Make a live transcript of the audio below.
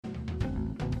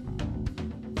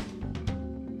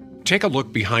Take a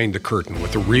look behind the curtain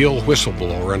with the real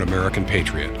whistleblower and American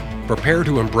patriot. Prepare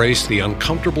to embrace the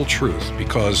uncomfortable truth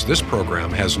because this program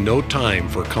has no time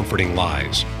for comforting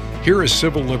lies. Here is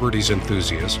civil liberties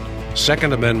enthusiast,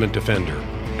 Second Amendment defender,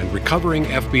 and recovering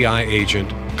FBI agent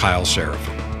Kyle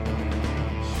Seraphin.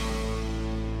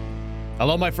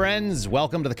 Hello, my friends.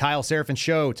 Welcome to the Kyle Seraphin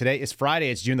Show. Today is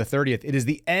Friday. It's June the 30th. It is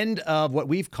the end of what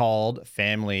we've called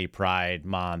Family Pride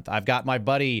Month. I've got my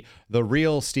buddy, the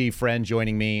real Steve Friend,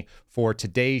 joining me for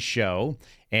today's show.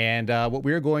 And what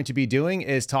we're going to be doing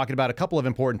is talking about a couple of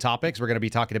important topics. We're going to be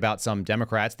talking about some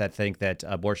Democrats that think that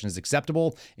abortion is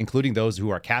acceptable, including those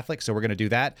who are Catholic. So we're going to do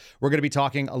that. We're going to be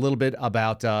talking a little bit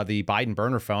about the Biden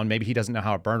burner phone. Maybe he doesn't know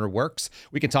how a burner works.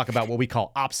 We can talk about what we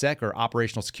call OPSEC, or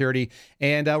operational security.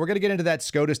 And we're going to get into that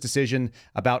SCOTUS decision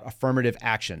about affirmative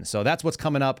action. So that's what's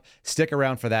coming up. Stick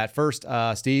around for that. First,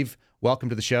 Steve, welcome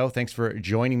to the show. Thanks for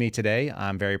joining me today.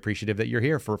 I'm very appreciative that you're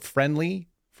here for Friendly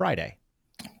Friday.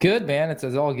 Good, man. It's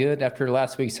all good. After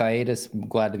last week's hiatus, I'm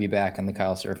glad to be back on the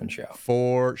Kyle Seraphin Show.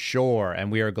 For sure.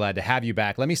 And we are glad to have you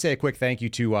back. Let me say a quick thank you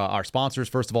to our sponsors.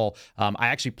 First of all, I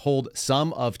actually pulled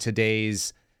some of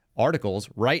today's articles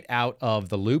right out of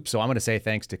the loop. So I'm going to say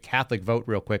thanks to Catholic Vote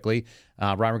real quickly.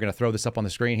 Ryan, we're going to throw this up on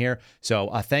the screen here. So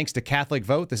thanks to Catholic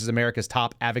Vote. This is America's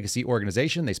top advocacy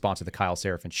organization. They sponsor the Kyle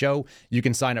Seraphin Show. You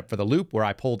can sign up for the loop, where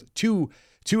I pulled two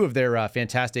of their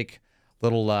fantastic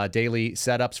little daily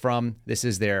setups from. This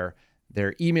is their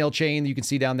email chain that you can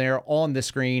see down there on the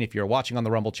screen. If you're watching on the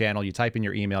Rumble channel, you type in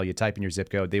your email, you type in your zip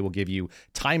code. They will give you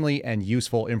timely and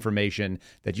useful information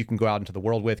that you can go out into the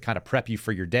world with, kind of prep you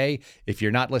for your day. If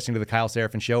you're not listening to the Kyle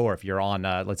Seraphin Show, or if you're on,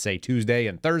 let's say, Tuesday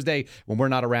and Thursday when we're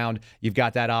not around, you've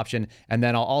got that option. And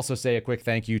then I'll also say a quick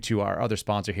thank you to our other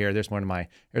sponsor here. Here's my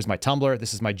Tumblr.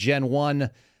 This is my Gen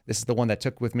 1. This is the one that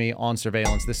took with me on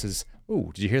surveillance. This is,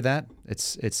 did you hear that?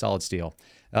 It's solid steel.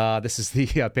 This is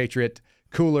the Patriot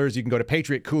Coolers. You can go to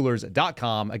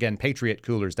patriotcoolers.com. Again,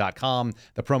 patriotcoolers.com.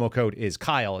 The promo code is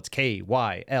Kyle. It's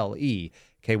K-Y-L-E.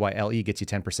 K-Y-L-E gets you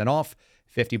 10% off.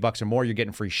 $50 or more, you're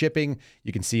getting free shipping.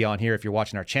 You can see on here, if you're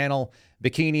watching our channel,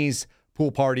 bikinis,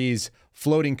 pool parties,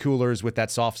 floating coolers with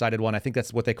that soft-sided one. I think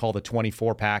that's what they call the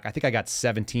 24-pack. I think I got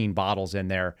 17 bottles in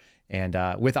there, and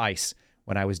with ice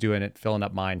when I was doing it, filling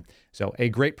up mine. So a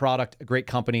great product, a great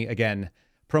company. Again,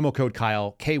 promo code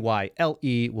Kyle,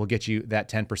 K-Y-L-E, will get you that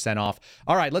 10% off.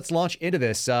 All right, let's launch into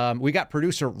this. We got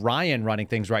producer Ryan running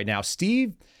things right now.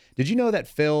 Steve, did you know that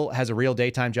Phil has a real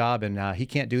daytime job and he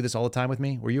can't do this all the time with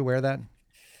me? Were you aware of that?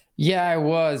 Yeah, I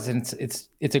was, and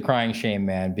it's a crying shame,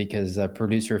 man, because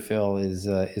producer Phil is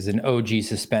an OG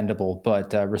suspendable,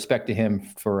 but respect to him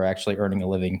for actually earning a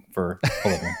living for a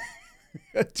living.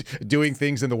 Doing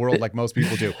things in the world like most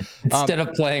people do. Instead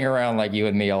of playing around like you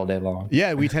and me all day long.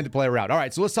 Yeah, we tend to play around. All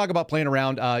right, so let's talk about playing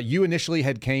around. You initially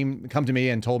had come to me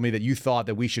and told me that you thought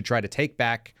that we should try to take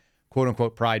back, quote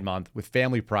unquote, Pride Month with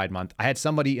Family Pride Month. I had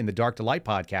somebody in the Dark to Light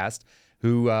podcast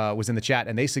who was in the chat,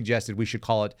 and they suggested we should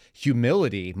call it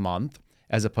Humility Month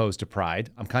as opposed to Pride.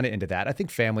 I'm kind of into that. I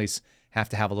think families have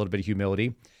to have a little bit of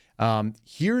humility.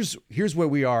 Here's where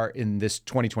we are in this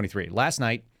 2023. Last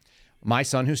night, my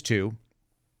son, who's 2,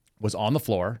 was on the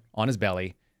floor, on his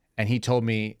belly, and he told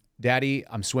me, Daddy,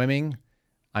 I'm swimming,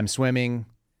 I'm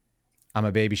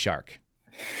a baby shark.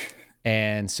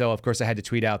 And so, of course, I had to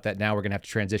tweet out that now we're going to have to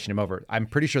transition him over. I'm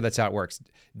pretty sure that's how it works.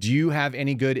 Do you have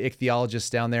any good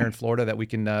ichthyologists down there in Florida that we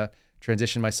can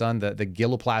transition my son? The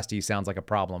gilloplasty sounds like a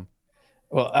problem.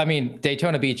 Well, I mean,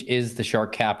 Daytona Beach is the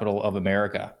shark capital of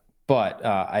America. But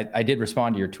I did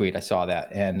respond to your tweet. I saw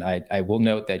that. And I will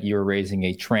note that you're raising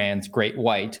a trans great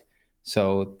white.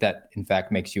 So that, in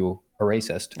fact, makes you a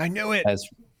racist. I knew it.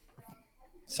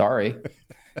 Sorry.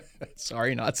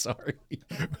 Sorry, not sorry.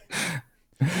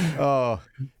 Oh,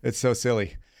 it's so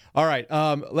silly. All right,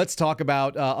 let's talk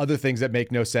about other things that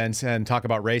make no sense and talk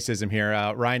about racism here.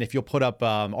 Ryan, if you'll put up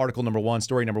article number 1,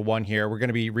 story number 1 here. We're going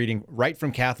to be reading right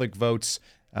from Catholic Vote's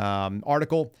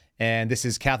article. And this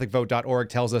is CatholicVote.org,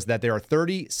 tells us that there are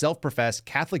 30 self-professed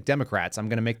Catholic Democrats. I'm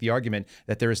going to make the argument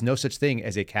that there is no such thing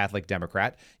as a Catholic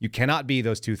Democrat. You cannot be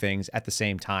those two things at the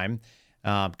same time.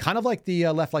 Kind of like the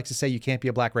left likes to say you can't be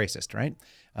a black racist, right?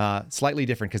 Slightly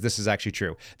different, because this is actually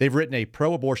true. They've written a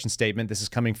pro-abortion statement. This is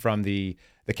coming from the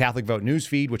Catholic Vote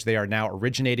newsfeed, which they are now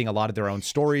originating a lot of their own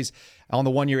stories. On the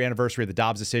 1-year anniversary of the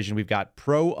Dobbs decision, we've got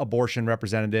pro-abortion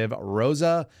representative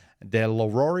Rosa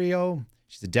DeLauro.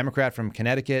 She's a Democrat from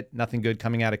Connecticut. Nothing good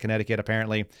coming out of Connecticut,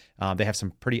 apparently. They have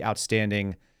some pretty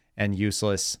outstanding and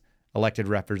useless elected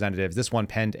representatives. This one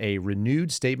penned a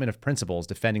renewed statement of principles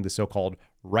defending the so-called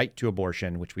right to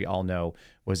abortion, which we all know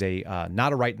was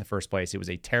not a right in the first place. It was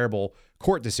a terrible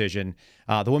court decision.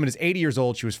 The woman is 80 years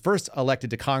old. She was first elected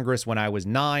to Congress when I was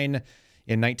 9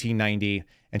 in 1990,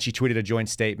 and she tweeted a joint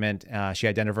statement. She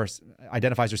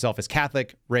identifies herself as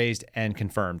Catholic, raised, and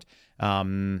confirmed.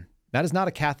 That is not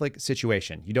a Catholic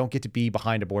situation. You don't get to be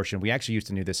behind abortion. We actually used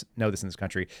to know this in this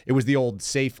country. It was the old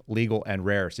safe, legal, and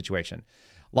rare situation.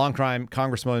 Longtime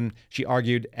Congresswoman, she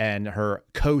argued, and her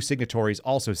co-signatories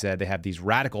also said they have these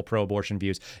radical pro-abortion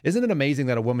views. Isn't it amazing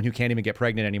that a woman who can't even get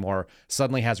pregnant anymore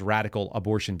suddenly has radical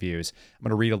abortion views? I'm going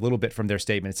to read a little bit from their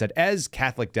statement. It said, as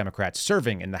Catholic Democrats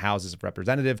serving in the Houses of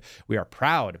Representatives, we are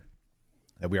proud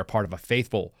that we are part of a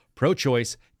faithful,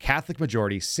 pro-choice Catholic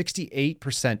majority,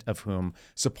 68% of whom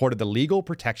supported the legal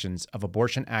protections of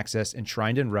abortion access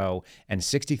enshrined in Roe, and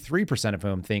 63% of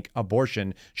whom think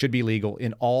abortion should be legal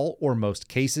in all or most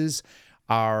cases.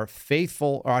 Our faith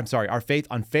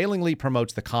unfailingly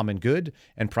promotes the common good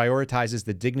and prioritizes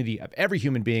the dignity of every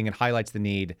human being and highlights the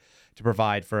need to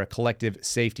provide for a collective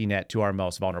safety net to our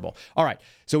most vulnerable. All right,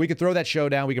 so we could throw that show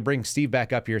down. We could bring Steve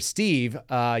back up here. Steve,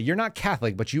 you're not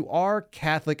Catholic, but you are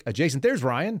Catholic adjacent. There's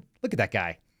Ryan. Look at that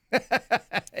guy.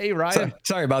 Hey, Ryan.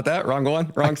 Sorry about that. Wrong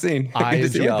one. Wrong scene. I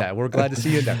enjoyed that. We're glad to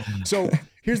see you there. So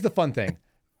here's the fun thing.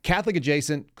 Catholic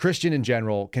adjacent, Christian in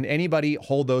general, can anybody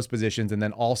hold those positions and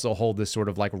then also hold this sort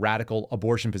of like radical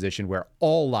abortion position where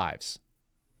all lives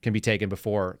can be taken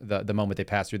before the moment they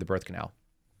pass through the birth canal?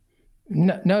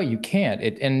 No, you can't.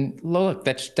 And look,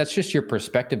 that's just your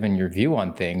perspective and your view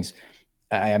on things.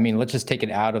 I mean, let's just take it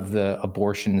out of the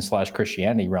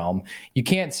abortion/Christianity realm. You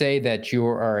can't say that you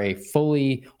are a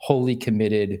fully, wholly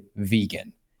committed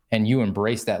vegan and you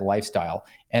embrace that lifestyle.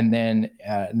 And then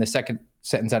the second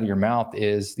sentence out of your mouth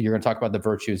is you're going to talk about the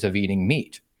virtues of eating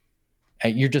meat.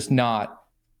 You're just not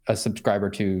a subscriber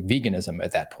to veganism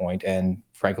at that point. And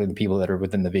frankly, the people that are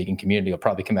within the vegan community will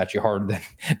probably come at you harder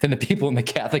than the people in the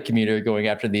Catholic community are going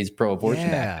after these pro-abortion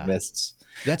activists.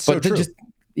 That's so true. Just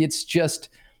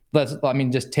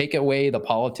take away the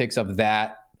politics of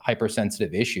that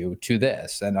hypersensitive issue to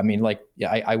this. And I mean,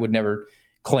 I would never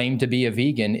claim to be a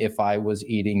vegan if I was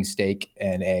eating steak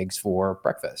and eggs for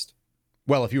breakfast.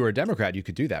 Well, if you were a Democrat, you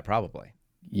could do that probably.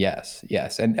 Yes.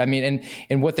 And I mean,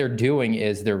 and what they're doing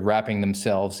is they're wrapping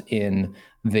themselves in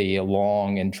the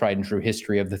long and tried and true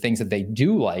history of the things that they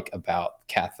do like about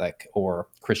Catholic or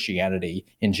Christianity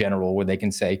in general, where they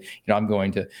can say, I'm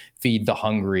going to feed the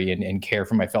hungry and care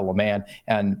for my fellow man.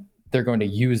 And they're going to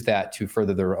use that to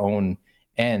further their own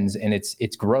ends. And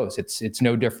it's gross. It's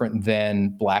no different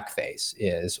than blackface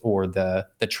is, or the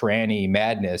tranny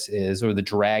madness is, or the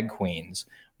drag queens,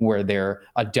 where they're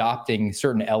adopting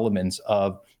certain elements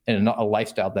of a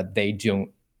lifestyle that they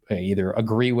don't either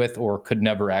agree with or could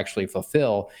never actually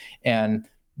fulfill, and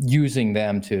using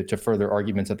them to further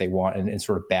arguments that they want and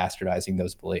sort of bastardizing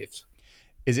those beliefs.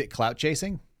 Is it clout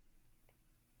chasing?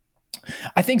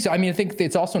 I think so. I mean, I think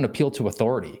it's also an appeal to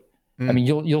authority. I mean,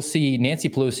 you'll see Nancy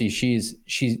Pelosi.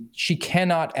 She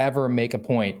cannot ever make a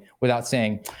point without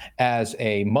saying, as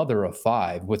a mother of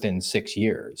 5 within 6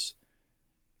 years,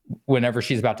 whenever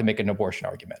she's about to make an abortion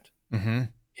argument. Mm-hmm.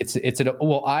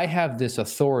 Well, I have this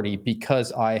authority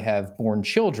because I have born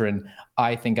children.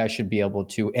 I think I should be able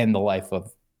to end the life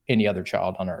of any other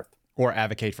child on earth. Or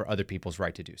advocate for other people's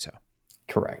right to do so.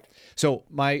 Correct. So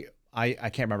I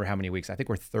can't remember how many weeks. I think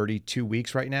we're 32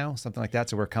 weeks right now, something like that.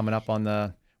 So we're coming up on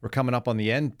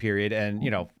the end period. And,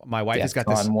 my wife has got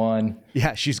this one.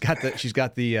 Yeah, she's got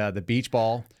the beach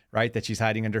ball, right, that she's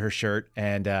hiding under her shirt,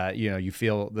 and you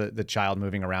feel the child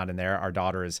moving around in there. Our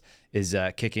daughter is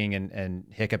kicking and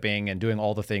hiccuping and doing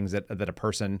all the things that a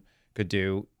person could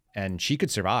do, and she could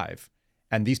survive.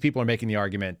 And these people are making the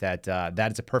argument that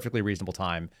that is a perfectly reasonable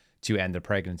time to end the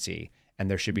pregnancy, and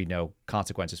there should be no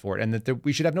consequences for it, and that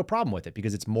we should have no problem with it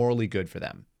because it's morally good for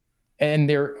them. And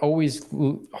they're always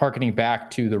hearkening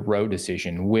back to the Roe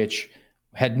decision, which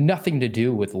had nothing to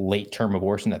do with late-term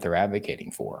abortion that they're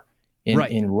advocating for.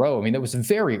 In Roe, I mean, that was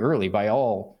very early by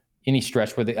any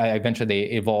stretch, where eventually they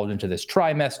evolved into this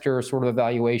trimester sort of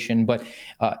evaluation. But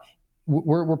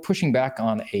we're pushing back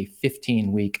on a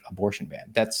 15-week abortion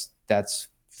ban. That's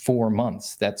 4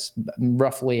 months. That's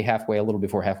roughly a little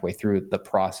before halfway through the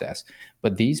process.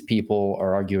 But these people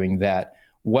are arguing that,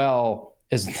 well,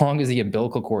 as long as the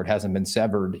umbilical cord hasn't been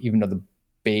severed, even though the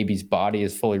baby's body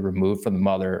is fully removed from the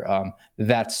mother,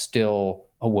 that's still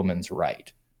a woman's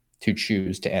right to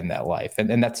choose to end that life.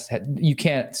 And that's, you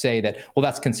can't say that, well,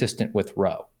 that's consistent with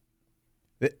Roe.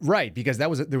 Right, because there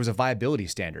was a viability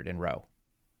standard in Roe.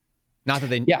 Not that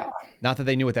they Yeah. not that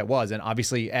they knew what that was. And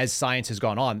obviously, as science has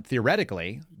gone on,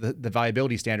 theoretically, the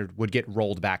viability standard would get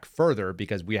rolled back further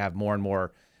because we have more and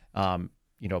more,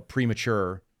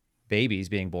 premature babies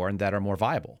being born that are more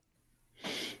viable.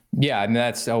 Yeah, I mean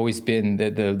that's always been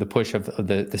the push of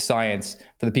the science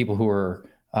for the people who are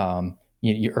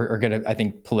are going to, I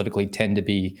think, politically tend to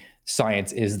be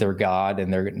science is their god,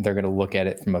 and they're going to look at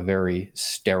it from a very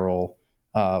sterile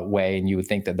way, and you would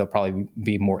think that they'll probably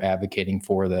be more advocating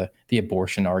for the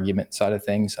abortion argument side of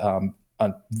things.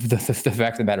 The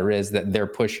fact of the matter is that they're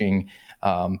pushing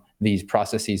these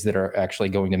processes that are actually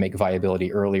going to make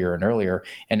viability earlier and earlier.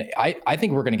 And I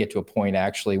think we're going to get to a point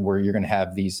actually where you're going to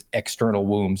have these external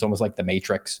wombs, almost like the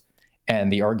Matrix,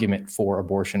 and the argument for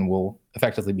abortion will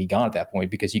effectively be gone at that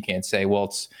point, because you can't say,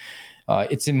 well,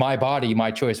 it's in my body,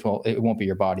 my choice. Well, it won't be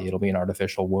your body. It'll be an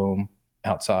artificial womb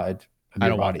outside of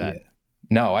your body. Want that.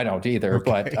 No, I don't either. Okay.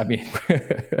 But I mean,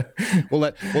 we'll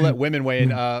let women weigh in.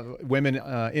 Women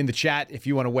in the chat, if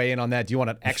you want to weigh in on that. Do you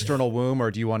want an external womb,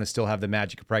 or do you want to still have the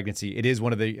magic of pregnancy? It is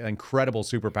one of the incredible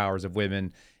superpowers of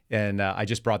women. And I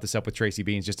just brought this up with Tracy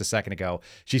Beans just a second ago.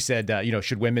 She said,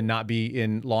 should women not be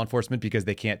in law enforcement because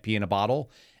they can't pee in a bottle?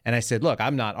 And I said, look,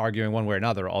 I'm not arguing one way or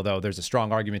another, although there's a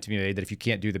strong argument to be made that if you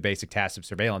can't do the basic tasks of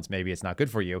surveillance, maybe it's not good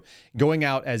for you. Going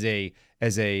out as a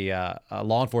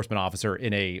law enforcement officer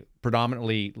in a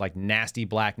predominantly like nasty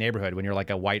black neighborhood when you're like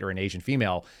a white or an Asian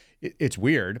female, it's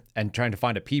weird. And trying to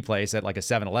find a pee place at like a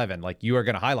 7-Eleven, like you are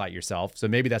going to highlight yourself. So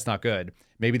maybe that's not good.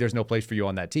 Maybe there's no place for you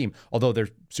on that team, although they're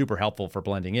super helpful for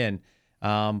blending in.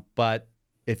 But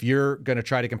if you're going to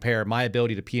try to compare my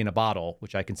ability to pee in a bottle,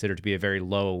 which I consider to be a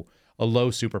low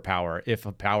superpower, if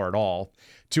a power at all,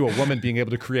 to a woman being able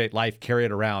to create life, carry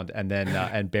it around, and then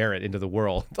and bear it into the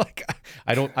world, like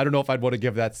I don't know if I'd want to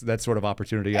give that sort of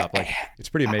opportunity up. Like it's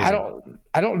pretty amazing.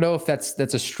 I don't know if that's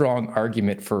a strong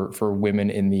argument for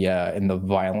women in the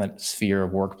violent sphere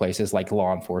of workplaces like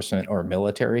law enforcement or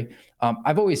military.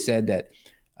 I've always said that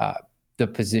the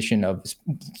position of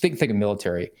think of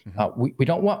military. We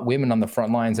don't want women on the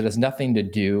front lines. It has nothing to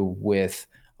do with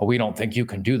we don't think you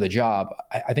can do the job.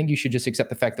 I think you should just accept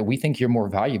the fact that we think you're more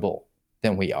valuable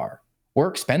than we are. We're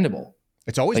expendable.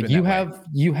 It's always like been that way.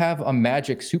 You have a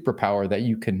magic superpower that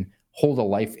you can hold a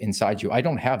life inside you. I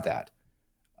don't have that.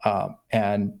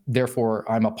 And therefore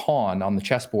I'm a pawn on the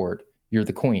chessboard. You're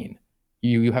the queen.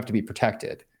 You have to be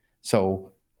protected.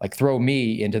 So like throw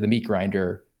me into the meat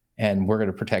grinder and we're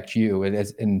going to protect you.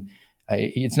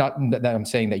 It's not that I'm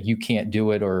saying that you can't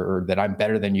do it or that I'm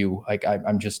better than you. Like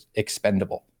I'm just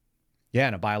expendable. Yeah,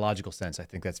 in a biological sense, I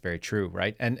think that's very true,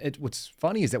 right? And what's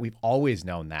funny is that we've always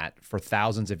known that for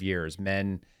thousands of years.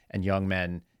 Men and young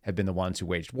men have been the ones who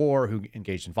waged war, who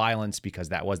engaged in violence, because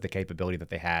that was the capability that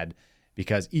they had.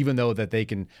 Because even though that they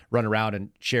can run around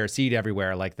and share seed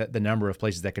everywhere, like the number of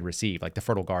places that could receive, like the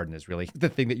fertile garden is really the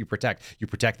thing that you protect. You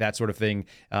protect that sort of thing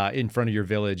in front of your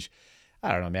village.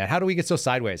 I don't know, man. How do we get so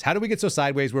sideways? How do we get so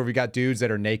sideways where we got dudes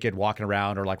that are naked walking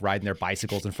around or like riding their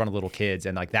bicycles in front of little kids,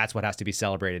 and like that's what has to be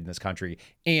celebrated in this country,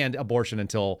 and abortion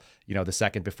until the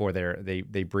second before they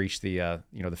breach the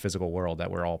the physical world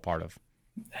that we're all part of.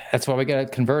 That's why we got to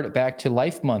convert it back to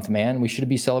Life Month, man. We should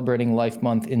be celebrating Life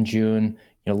Month in June.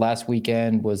 Last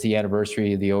weekend was the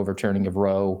anniversary of the overturning of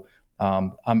Roe.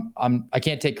 I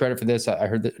can't take credit for this. I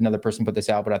heard that another person put this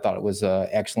out, but I thought it was an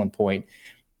excellent point.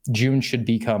 June should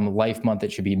become Life Month.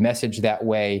 It should be messaged that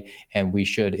way, and we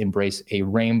should embrace a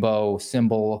rainbow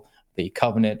symbol, the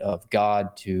covenant of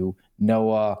God to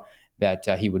Noah, that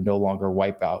he would no longer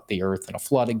wipe out the earth in a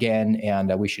flood again,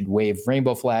 and we should wave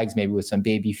rainbow flags, maybe with some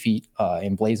baby feet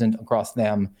emblazoned across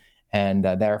them, and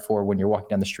therefore, when you're walking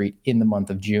down the street in the month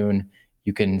of June,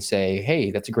 you can say, hey,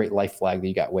 that's a great life flag that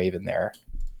you got waving there.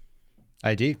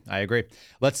 I agree.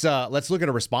 Let's look at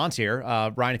a response here.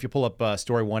 Ryan, if you pull up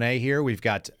story 1A here, we've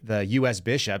got the U.S.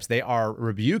 bishops. They are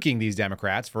rebuking these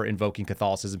Democrats for invoking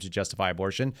Catholicism to justify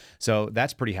abortion. So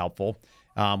that's pretty helpful.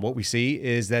 What we see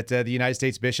is that the United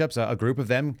States bishops, a group of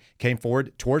them, came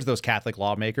forward towards those Catholic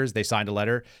lawmakers. They signed a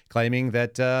letter claiming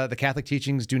that the Catholic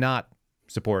teachings do not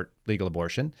support legal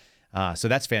abortion. So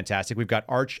that's fantastic. We've got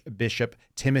Archbishop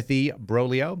Timothy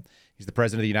Broglio. He's the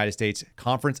president of the United States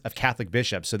Conference of Catholic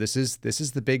Bishops. So this is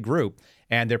the big group,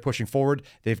 and they're pushing forward.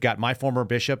 They've got my former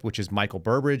bishop, which is Michael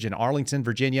Burbridge in Arlington,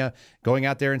 Virginia, going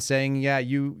out there and saying, yeah,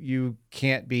 you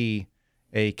can't be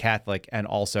a Catholic and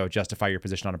also justify your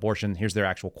position on abortion. Here's their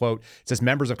actual quote. It says,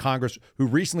 members of Congress who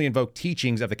recently invoked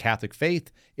teachings of the Catholic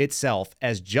faith itself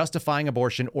as justifying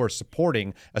abortion or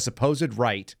supporting a supposed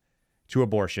right to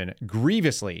abortion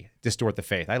grievously distort the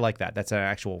faith. I like that. That's an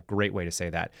actual great way to say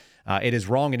that. It is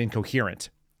wrong and incoherent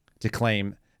to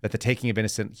claim that the taking of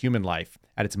innocent human life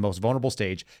at its most vulnerable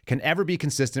stage can ever be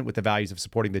consistent with the values of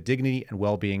supporting the dignity and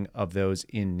well-being of those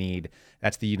in need.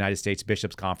 That's the United States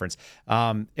Bishops' Conference.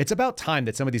 It's about time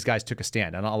that some of these guys took a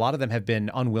stand, and a lot of them have been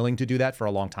unwilling to do that for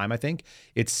a long time. I think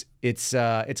it's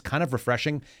kind of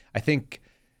refreshing. I think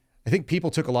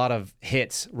people took a lot of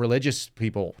hits. Religious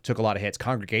people took a lot of hits.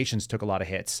 Congregations took a lot of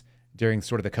hits during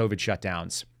sort of the COVID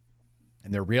shutdowns,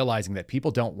 and they're realizing that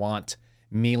people don't want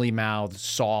mealy-mouthed,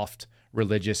 soft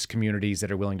religious communities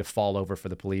that are willing to fall over for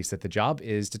the police, that the job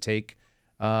is to take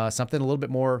something a little bit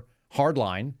more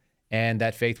hardline, and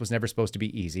that faith was never supposed to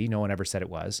be easy. No one ever said it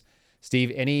was.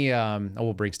 Steve,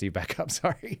 we'll bring Steve back up,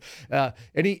 sorry.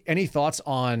 Any thoughts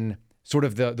on sort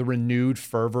of the renewed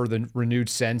fervor, the renewed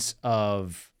sense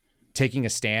of taking a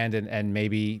stand, and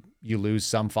maybe you lose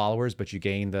some followers, but you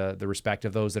gain the respect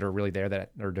of those that are really there,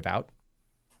 that are devout?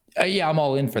 Yeah, I'm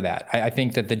all in for that. I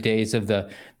think that the days of the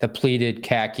pleated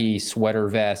khaki sweater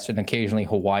vest and occasionally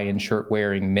Hawaiian shirt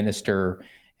wearing minister,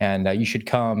 and you should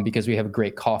come because we have a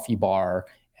great coffee bar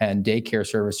and daycare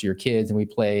service for your kids, and we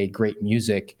play great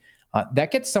music.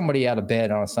 That gets somebody out of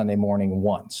bed on a Sunday morning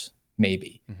once,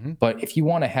 maybe. Mm-hmm. But if you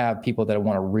want to have people that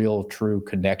want a real, true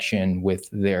connection with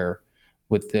the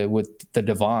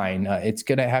divine, it's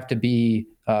going to have to be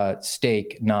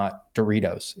steak, not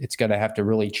Doritos. It's going to have to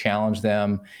really challenge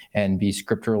them and be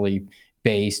scripturally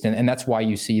based, and that's why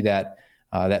you see that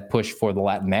push for the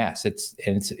Latin Mass. It's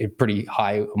pretty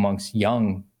high amongst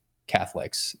young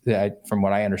Catholics. From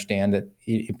what I understand, that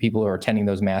people who are attending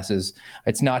those masses,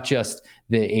 it's not just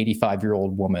the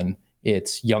 85-year-old woman.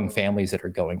 It's young families that are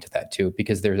going to that too,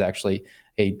 because there's actually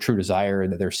a true desire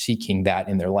that they're seeking that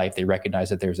in their life. They recognize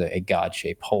that there's a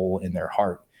God-shaped hole in their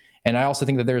heart. And I also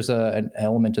think that there's an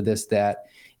element to this that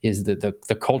is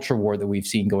the culture war that we've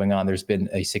seen going on. There's been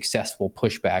a successful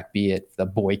pushback, be it the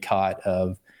boycott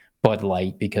of Bud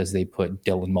Light because they put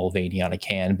Dylan Mulvaney on a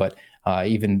can, but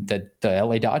even the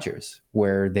LA Dodgers,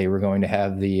 where they were going to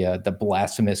have the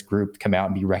blasphemous group come out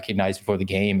and be recognized before the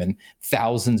game, and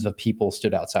thousands of people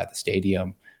stood outside the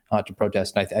stadium to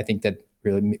protest. And I think that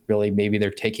really maybe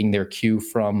they're taking their cue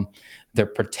from their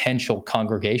potential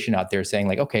congregation out there, saying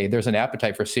like, okay, there's an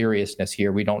appetite for seriousness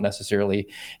here. We don't necessarily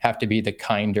have to be the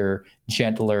kinder,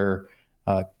 gentler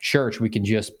church. We can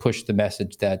just push the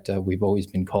message that we've always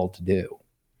been called to do.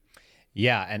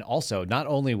 Yeah, and also, not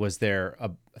only was there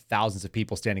thousands of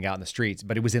people standing out in the streets,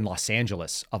 but it was in Los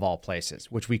Angeles, of all places,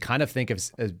 which we kind of think of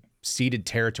as ceded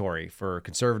territory for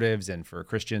conservatives and for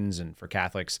Christians and for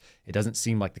Catholics. It doesn't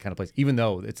seem like the kind of place, even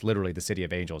though it's literally the City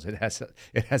of Angels. It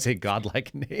has a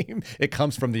godlike name. It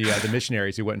comes from the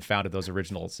missionaries who went and founded those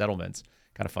original settlements.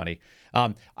 Kind of funny.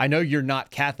 I know you're not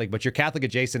Catholic, but you're Catholic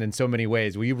adjacent in so many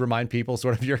ways. Will you remind people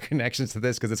sort of your connections to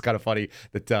this? Because it's kind of funny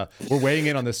that we're weighing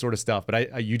in on this sort of stuff,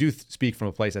 but you do speak from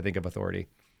a place, I think, of authority.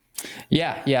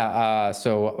 Yeah.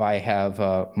 So I have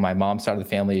my mom's side of the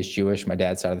family is Jewish. My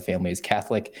dad's side of the family is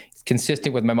Catholic. It's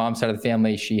consistent with my mom's side of the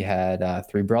family. She had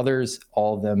 3 brothers,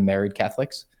 all of them married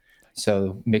Catholics.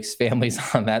 So mixed families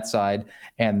on that side.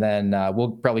 And then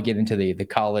we'll probably get into the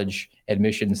college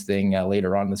admissions thing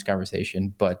later on in this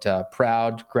conversation. But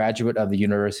proud graduate of the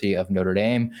University of Notre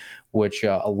Dame, which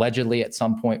allegedly at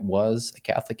some point was a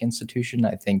Catholic institution.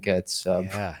 I think it's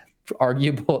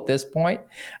arguable at this point.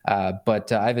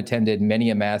 But I've attended many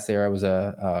a mass there. I was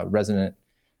a resident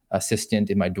assistant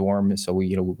in my dorm. So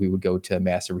we would go to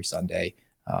mass every Sunday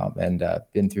and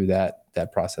been through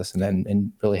that process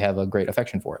and really have a great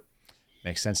affection for it.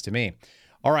 Makes sense to me.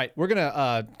 All right, we're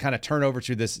gonna kind of turn over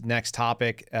to this next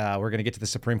topic. We're gonna get to the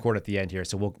Supreme Court at the end here,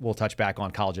 so we'll touch back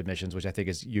on college admissions, which I think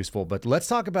is useful. But let's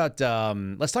talk about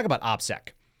OPSEC.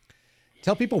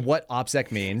 Tell people what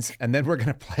OPSEC means, and then we're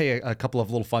gonna play a couple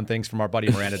of little fun things from our buddy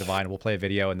Miranda Devine. We'll play a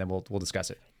video, and then we'll discuss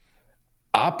it.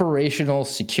 Operational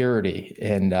security,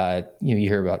 and you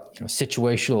hear about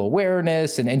situational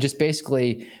awareness, and just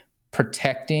basically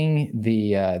protecting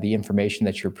the information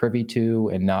that you're privy to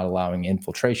and not allowing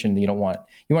infiltration. You want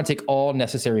to take all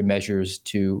necessary measures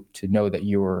to know that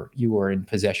you are in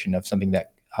possession of something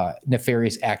that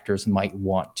nefarious actors might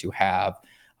want to have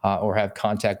or have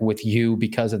contact with you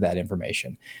because of that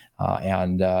information.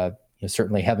 And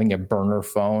certainly having a burner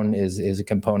phone is a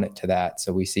component to that.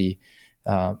 So we see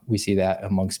that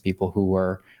amongst people who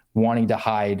are wanting to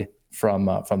hide from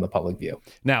the public view.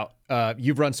 Now,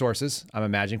 you've run sources, I'm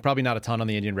imagining, probably not a ton on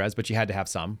the Indian res, but you had to have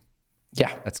some.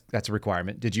 Yeah. That's a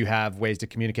requirement. Did you have ways to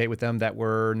communicate with them that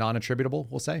were non-attributable,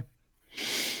 we'll say?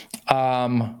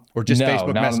 Or just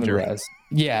Facebook Messenger?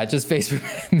 Yeah, just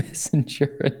Facebook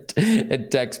Messenger and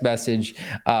text message.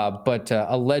 But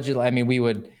allegedly, we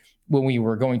would when we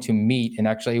were going to meet, and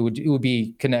actually it would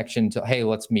be connection to, hey,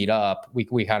 let's meet up.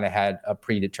 We kind of had a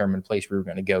predetermined place we were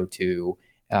going to go to,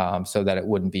 so that it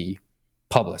wouldn't be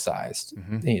publicized.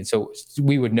 And so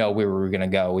we would know where we were going to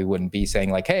go. We wouldn't be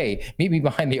saying like, hey, meet me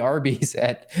behind the Arby's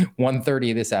at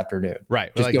 1:30 this afternoon.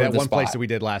 Right. Just like go that to one spot. place that we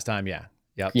did last time. Yeah.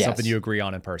 Yep. Yes. Something you agree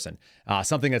on in person.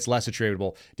 Something that's less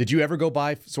attributable. Did you ever go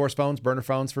buy source phones, burner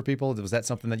phones for people? Was that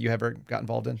something that you ever got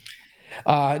involved in?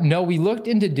 No, we looked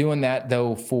into doing that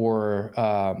though for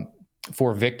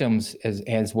victims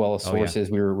as well as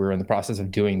sources. We were in the process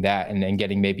of doing that and then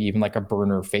getting maybe even like a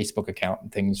burner Facebook account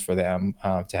and things for them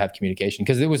to have communication,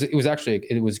 because it was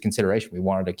a consideration. We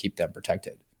wanted to keep them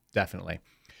protected. Definitely.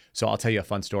 So I'll tell you a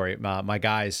fun story. My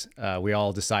guys, we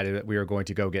all decided that we were going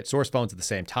to go get source phones at the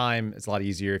same time. It's a lot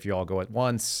easier if you all go at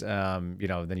once. Then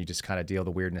you just kind of deal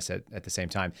the weirdness at the same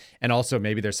time. And also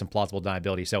maybe there's some plausible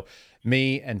deniability. So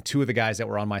me and two of the guys that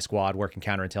were on my squad working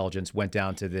counterintelligence went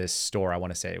down to this store. I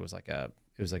want to say it was like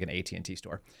an AT&T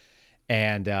store.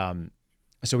 And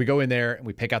so we go in there and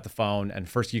we pick out the phone, and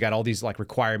first you got all these like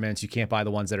requirements. You can't buy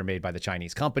the ones that are made by the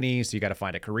Chinese companies. So you got to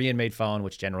find a Korean made phone,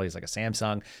 which generally is like a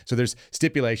Samsung. So there's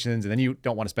stipulations, and then you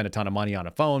don't want to spend a ton of money on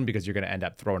a phone because you're going to end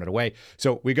up throwing it away.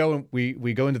 So we go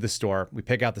into the store, we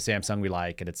pick out the Samsung we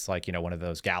like, and it's like, one of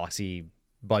those Galaxy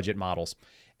budget models.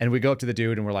 And we go up to the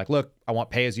dude and we're like, look, I want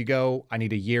pay as you go. I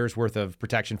need a year's worth of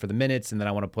protection for the minutes. And then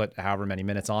I want to put however many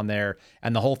minutes on there.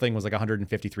 And the whole thing was like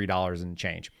 $153 and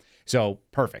change. So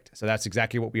perfect. So that's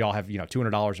exactly what we all have,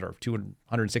 $200 or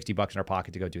 $260 in our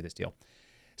pocket to go do this deal.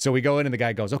 So we go in and the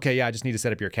guy goes, okay, yeah, I just need to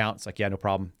set up your account. It's like, yeah, no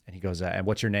problem. And he goes, and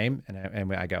what's your name?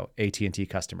 And I go, AT&T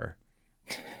customer.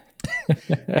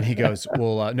 And he goes,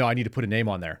 well, no, I need to put a name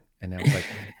on there. And I was like,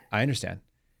 I understand.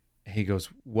 And he goes,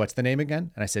 what's the name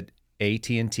again? And I said,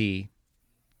 AT&T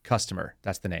customer.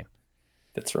 That's the name.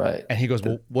 That's right. And he goes,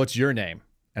 well, what's your name?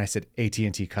 And I said,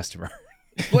 AT&T customer.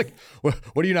 Like, what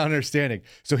are you not understanding?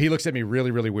 So he looks at me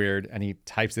really, really weird and he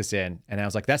types this in. And I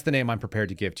was like, that's the name I'm prepared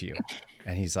to give to you.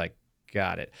 And he's like,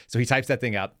 got it. So he types that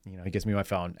thing out. He gives me my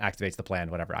phone, activates the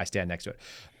plan, whatever. I stand next to it.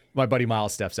 My buddy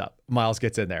Miles steps up. Miles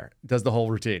gets in there, does the whole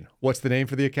routine. What's the name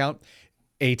for the account?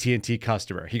 AT&T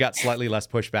customer. He got slightly less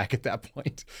pushback at that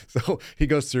point. So he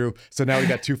goes through. So now we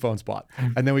got two phones bought.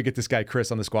 And then we get this guy,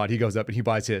 Chris, on the squad. He goes up and he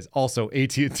buys his. Also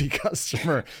AT&T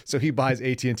customer. So he buys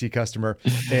AT&T customer.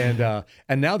 And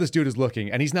now this dude is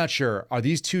looking and he's not sure. Are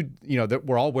these two, that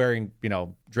we're all wearing,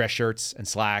 dress shirts and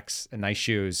slacks and nice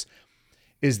shoes.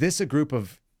 Is this a group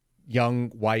of young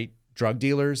white drug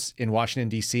dealers in Washington,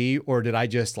 D.C., or did I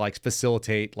just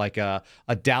facilitate a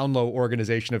down low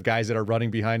organization of guys that are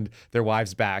running behind their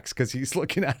wives' backs? Because he's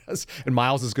looking at us and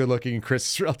Miles is good looking and Chris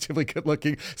is relatively good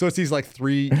looking. So it's these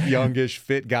three youngish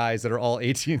fit guys that are all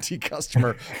AT&T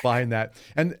customer buying that.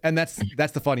 And that's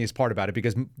the funniest part about it,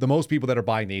 because the most people that are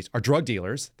buying these are drug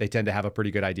dealers. They tend to have a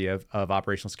pretty good idea of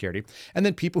operational security. And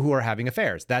then people who are having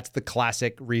affairs. That's the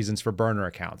classic reasons for burner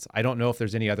accounts. I don't know if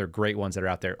there's any other great ones that are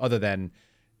out there other than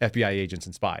FBI agents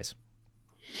and spies.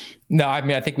 No, I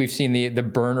mean, I think we've seen the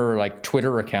burner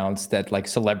Twitter accounts that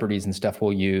celebrities and stuff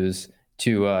will use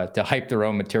to hype their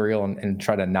own material and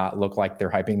try to not look like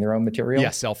they're hyping their own material. Yeah,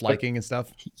 self-liking and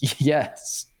stuff.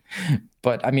 Yes.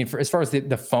 But I mean, as far as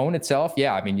the phone itself,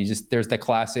 yeah, I mean, there's the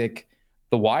classic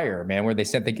The Wire, man, where they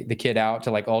sent the kid out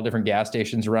to all different gas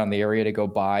stations around the area to go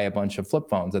buy a bunch of flip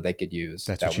phones that they could use.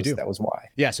 That's what you do. That was why.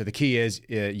 Yeah. So the key is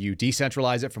you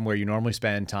decentralize it from where you normally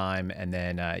spend time, and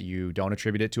then you don't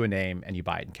attribute it to a name, and you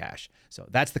buy it in cash. So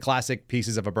that's the classic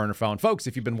pieces of a burner phone. Folks,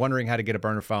 if you've been wondering how to get a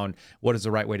burner phone, what is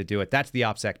the right way to do it? That's the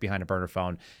OPSEC behind a burner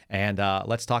phone. And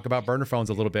let's talk about burner phones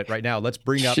a little bit right now. Let's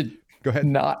bring up. Go ahead.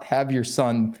 Not have your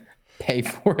son pay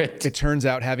for it. It turns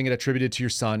out having it attributed to your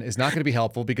son is not going to be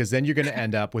helpful, because then you're going to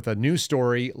end up with a news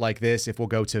story like this if we'll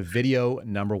go to video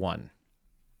number 1.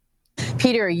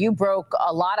 Peter, you broke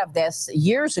a lot of this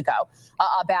years ago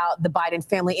about the Biden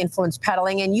family influence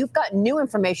peddling, and you've got new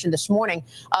information this morning,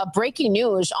 breaking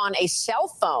news on a cell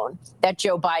phone that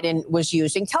Joe Biden was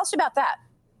using. Tell us about that.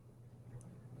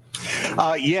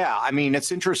 Yeah, I mean,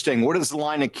 it's interesting. What is the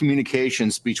line of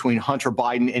communications between Hunter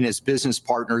Biden and his business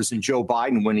partners and Joe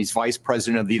Biden when he's vice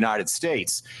president of the United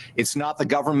States? It's not the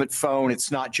government phone. It's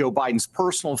not Joe Biden's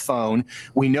personal phone.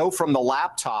 We know from the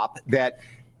laptop that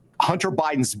Hunter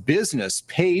Biden's business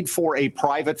paid for a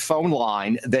private phone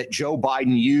line that Joe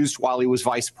Biden used while he was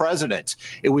vice president.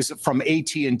 It was from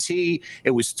AT&T.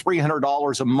 It was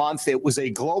 $300 a month. It was a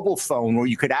global phone where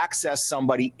you could access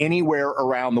somebody anywhere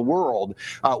around the world.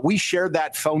 We shared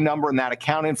that phone number and that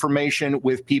account information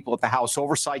with people at the House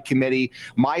Oversight Committee.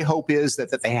 My hope is that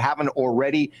they haven't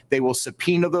already, they will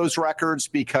subpoena those records,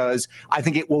 because I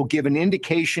think it will give an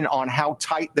indication on how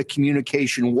tight the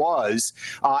communication was.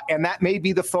 And that may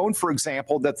be the phone, for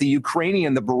example, that the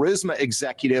Ukrainian, the Burisma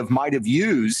executive might have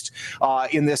used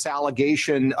in this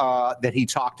allegation that he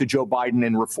talked to Joe Biden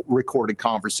in recorded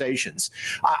conversations.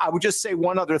 I would just say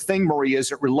one other thing, Maria,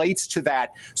 as it relates to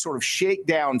that sort of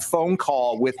shakedown phone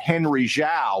call with Henry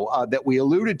Zhao that we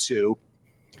alluded to.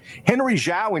 Henry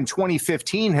Zhao in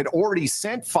 2015 had already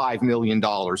sent $5 million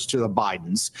to the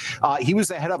Bidens. He was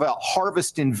the head of a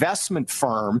Harvest investment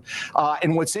firm.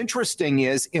 And what's interesting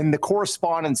is in the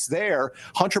correspondence there,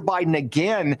 Hunter Biden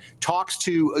again talks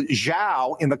to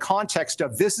Zhao in the context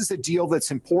of, this is a deal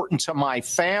that's important to my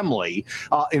family,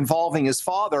 involving his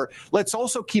father. Let's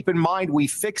also keep in mind, we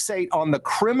fixate on the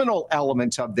criminal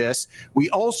element of this. We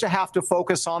also have to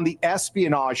focus on the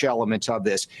espionage element of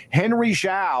this. Henry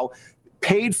Zhao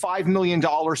paid $5 million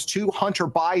to Hunter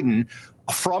Biden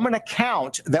from an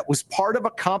account that was part of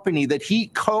a company that he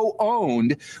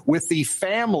co-owned with the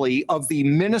family of the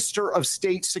Minister of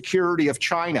State Security of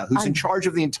China, who's in charge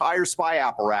of the entire spy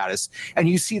apparatus. And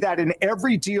you see that in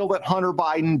every deal that Hunter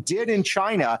Biden did in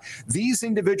China, these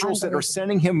individuals that are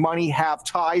sending him money have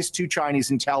ties to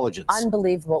Chinese intelligence.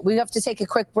 Unbelievable. We have to take a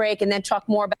quick break and then talk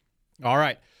more about. All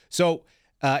right. So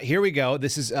here we go.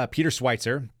 This is Peter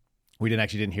Schweitzer. We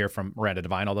didn't hear from Miranda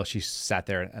Devine, although she sat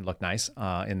there and looked nice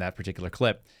in that particular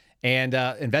clip. And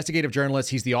investigative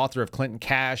journalist, he's the author of Clinton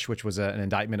Cash, which was an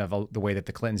indictment of the way that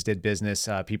the Clintons did business.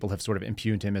 People have sort of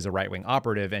impugned him as a right-wing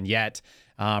operative, and yet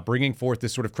bringing forth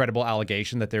this sort of credible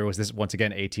allegation that there was this, once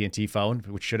again, AT&T phone,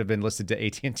 which should have been listed to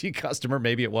AT&T customer.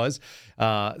 Maybe it was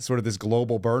sort of this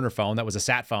global burner phone that was a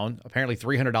sat phone, apparently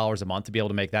 $300 a month to be able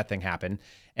to make that thing happen.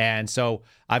 And so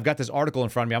I've got this article in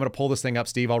front of me. I'm going to pull this thing up,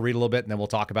 Steve. I'll read a little bit, and then we'll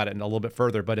talk about it in a little bit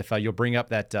further. But if you'll bring up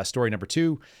that story number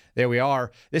 2, there we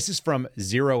are. This is from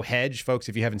Zero Hedge. Folks,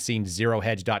 if you haven't seen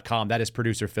zerohedge.com, that is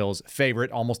producer Phil's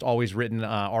favorite, almost always written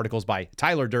articles by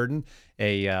Tyler Durden,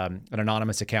 an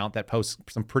anonymous account that posts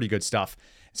some pretty good stuff.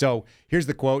 So here's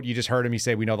the quote. You just heard him. He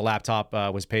say, we know the laptop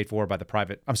was paid for by the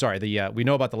private. I'm sorry. We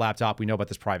know about the laptop. We know about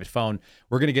this private phone.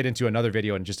 We're going to get into another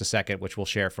video in just a second, which we'll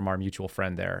share from our mutual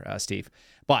friend there, Steve.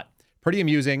 But pretty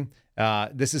amusing.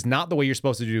 This is not the way you're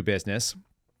supposed to do business.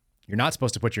 You're not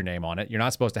supposed to put your name on it. You're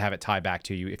not supposed to have it tied back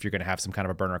to you if you're going to have some kind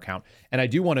of a burner account. And I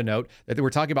do want to note that we're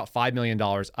talking about $5 million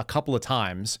a couple of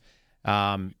times.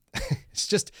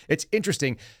 It's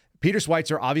interesting. Peter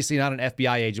Schweitzer, obviously not an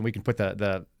FBI agent. We can put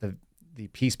the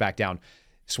piece back down.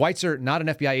 Schweitzer, not an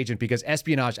FBI agent, because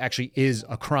espionage actually is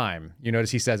a crime. You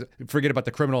notice he says, forget about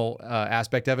the criminal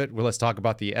aspect of it. Well, let's talk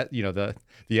about the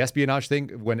espionage thing,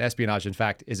 when espionage, in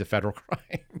fact, is a federal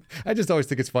crime. I just always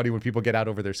think it's funny when people get out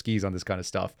over their skis on this kind of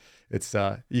stuff. It's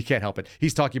you can't help it.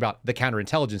 He's talking about the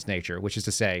counterintelligence nature, which is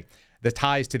to say the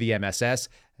ties to the MSS.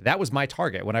 That was my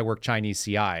target when I worked Chinese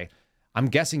CI. I'm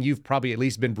guessing you've probably at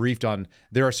least been briefed on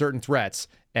there are certain threats,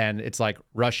 and it's like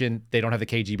Russian, they don't have the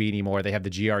KGB anymore. They have the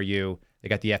GRU. They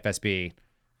got the FSB.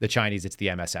 The Chinese, it's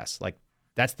the MSS. Like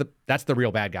that's the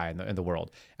real bad guy in the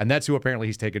world, and that's who apparently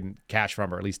he's taken cash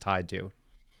from, or at least tied to.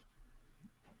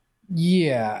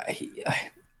 Yeah,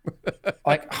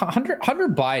 like Hunter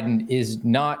Biden is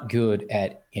not good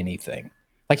at anything.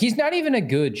 Like he's not even a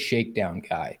good shakedown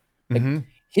guy. Like,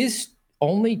 his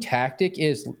only tactic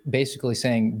is basically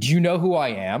saying, "Do you know who I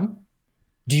am?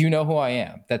 Do you know who I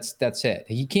am?" That's it.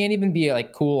 He can't even be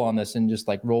like cool on this and just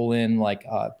like roll in like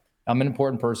I'm an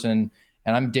important person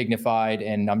and I'm dignified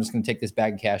and I'm just going to take this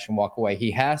bag of cash and walk away. He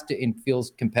has to and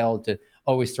feels compelled to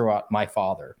always throw out my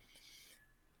father.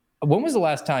 When was the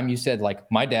last time you said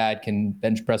like my dad can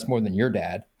bench press more than your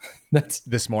dad? That's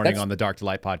this morning on the Dark to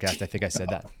Light podcast. I think I said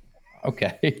that.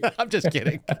 Okay. I'm just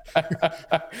kidding.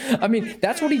 I mean,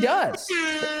 that's what he does.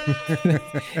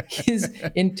 His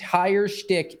entire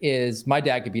shtick is my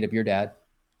dad could beat up your dad.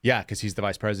 Yeah, because he's the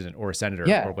vice president or a senator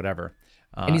or whatever.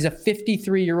 And he's a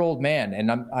 53-year-old man.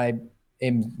 And I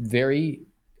am very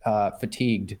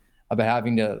fatigued about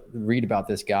having to read about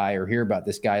this guy or hear about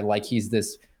this guy like he's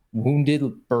this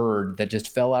wounded bird that just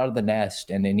fell out of the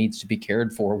nest and it needs to be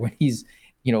cared for when he's,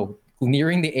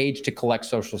 nearing the age to collect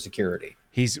Social Security.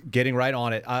 He's getting right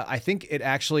on it. I think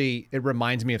it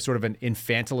reminds me of sort of an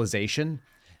infantilization.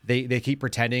 They keep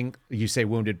pretending, you say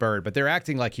wounded bird, but they're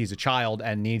acting like he's a child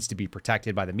and needs to be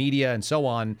protected by the media and so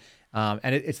on.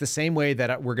 And it's the same way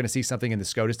that we're going to see something in the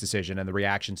SCOTUS decision and the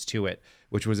reactions to it,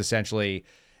 which was essentially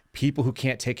people who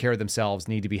can't take care of themselves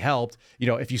need to be helped.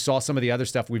 If you saw some of the other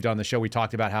stuff we've done on the show, we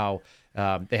talked about how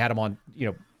they had him on,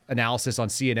 analysis on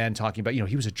CNN talking about,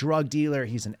 he was a drug dealer.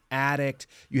 He's an addict.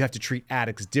 You have to treat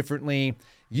addicts differently.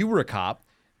 You were a cop.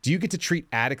 Do you get to treat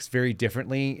addicts very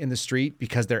differently in the street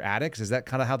because they're addicts? Is that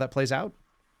kind of how that plays out?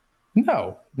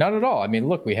 No, not at all. I mean,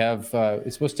 look, we have,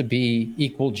 it's supposed to be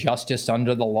equal justice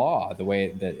under the law, the way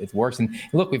that it works. And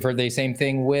look, we've heard the same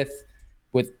thing with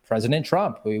President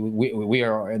Trump. We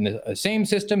are in the same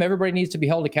system. Everybody needs to be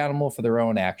held accountable for their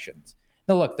own actions.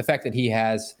 Now, look, the fact that he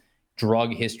has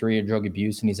drug history or drug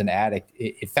abuse and he's an addict,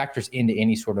 it factors into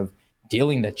any sort of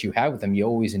dealing that you have with him. You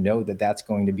always know that that's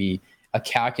going to be a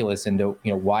calculus into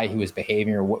why he was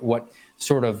behaving or what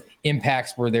sort of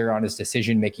impacts were there on his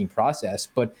decision-making process.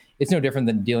 But it's no different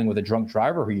than dealing with a drunk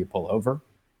driver who you pull over.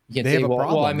 You can't they say, have a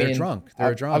problem. Well, I mean, they're drunk.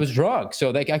 They're drunk. I was drunk,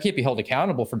 so I can't be held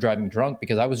accountable for driving drunk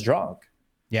because I was drunk.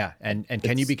 Yeah, and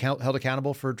can you be held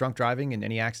accountable for drunk driving in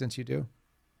any accidents you do?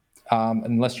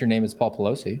 Unless your name is Paul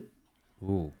Pelosi.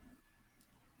 Ooh,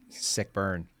 sick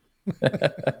burn.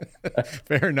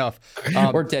 Fair enough.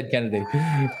 Or Ted Kennedy.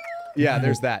 Yeah,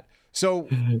 there's that. So,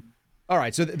 all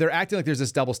right. So they're acting like there's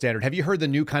this double standard. Have you heard the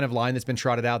new kind of line that's been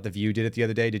trotted out? The View did it the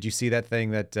other day. Did you see that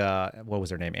thing that, what was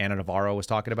her name? Anna Navarro was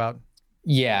talking about?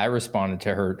 Yeah, I responded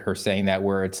to her saying that,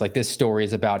 where it's like, this story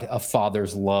is about a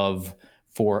father's love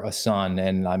for a son.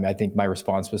 And I think my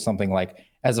response was something like,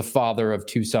 as a father of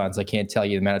two sons, I can't tell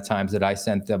you the amount of times that I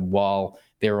sent them while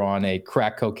they were on a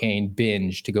crack cocaine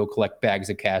binge to go collect bags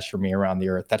of cash for me around the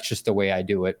earth. That's just the way I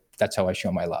do it. That's how I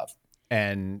show my love.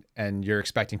 And you're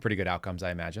expecting pretty good outcomes,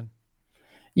 I imagine.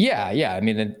 Yeah. I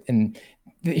mean, and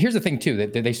here's the thing too,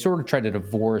 that they sort of try to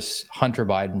divorce Hunter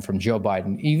Biden from Joe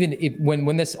Biden, even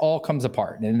when this all comes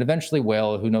apart, and eventually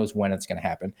will, who knows when it's going to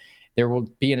happen, there will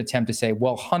be an attempt to say,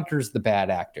 well, Hunter's the bad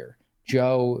actor.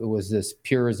 Joe was this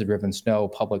pure as the driven snow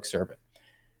public servant.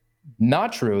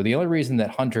 Not true. The only reason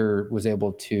that Hunter was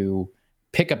able to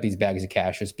pick up these bags of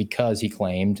cash is because he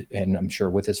claimed, and I'm sure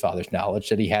with his father's knowledge,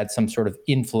 that he had some sort of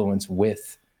influence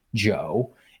with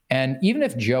Joe. And even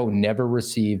if Joe never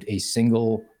received a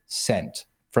single cent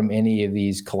from any of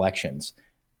these collections,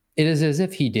 it is as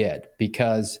if he did,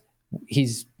 because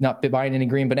he's not buying any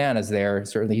green bananas there.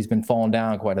 Certainly he's been falling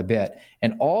down quite a bit.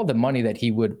 And all the money that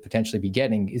he would potentially be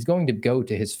getting is going to go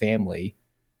to his family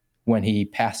when he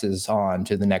passes on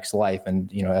to the next life.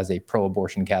 And, as a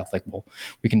pro-abortion Catholic,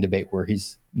 we can debate where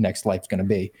his next life's going to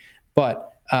be.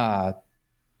 But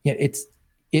it's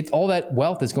all that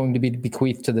wealth is going to be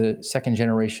bequeathed to the second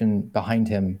generation behind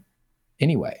him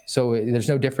anyway. So there's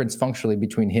no difference functionally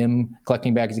between him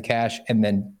collecting bags of cash and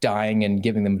then dying and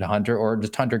giving them to Hunter, or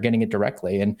just Hunter getting it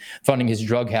directly and funding his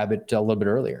drug habit a little bit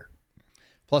earlier.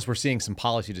 Plus, we're seeing some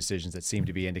policy decisions that seem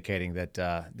to be indicating that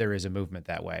there is a movement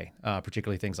that way,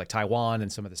 particularly things like Taiwan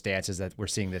and some of the stances that we're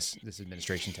seeing this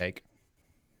administration take.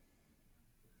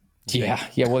 Yeah.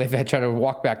 Well, they've had tried to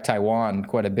walk back Taiwan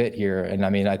quite a bit here. And I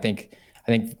mean, I think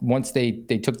once they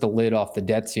took the lid off the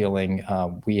debt ceiling,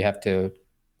 we have to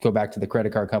go back to the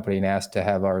credit card company and ask to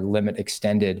have our limit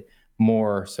extended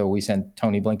more. So we sent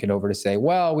Tony Blinken over to say,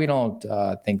 well, we don't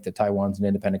think that Taiwan's an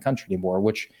independent country anymore,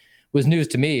 which was news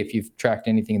to me. If you've tracked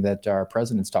anything that our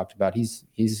president's talked about,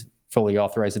 he's fully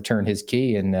authorized to turn his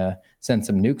key and send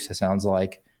some nukes, it sounds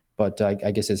like. But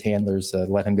I guess his handlers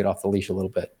let him get off the leash a little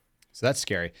bit. So that's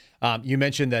scary. You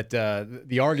mentioned that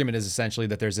the argument is essentially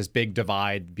that there's this big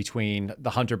divide between the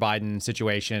Hunter Biden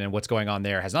situation and what's going on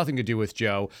there. It has nothing to do with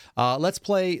Joe. Let's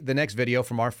play the next video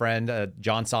from our friend,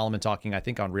 John Solomon, talking, I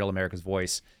think, on Real America's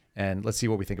Voice. And let's see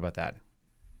what we think about that.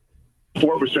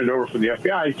 Before it was turned over from the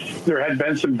FBI, there had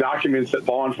been some documents that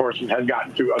law enforcement had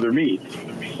gotten through other means.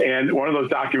 And one of those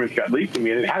documents got leaked to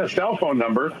me, and it had a cell phone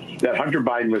number that Hunter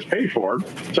Biden was paid for.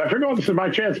 So I figured, oh, this is my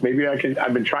chance. Maybe I can.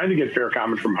 I've been trying to get fair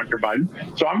comment from Hunter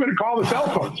Biden, so I'm going to call the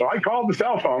cell phone. So I called the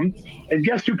cell phone, and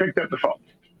guess who picked up the phone?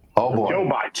 Oh, boy. Joe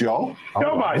Biden. Joe?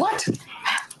 Joe Biden. What?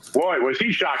 Boy, was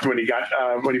he shocked when he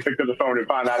picked up the phone and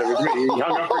found out it was me. He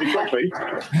hung up pretty quickly.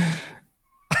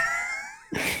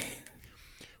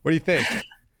 What do you think?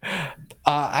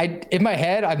 In my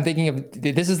head, I'm thinking of,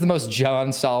 this is the most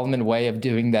John Solomon way of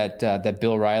doing that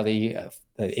Bill Riley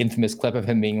infamous clip of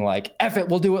him being like, F it,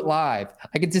 we'll do it live.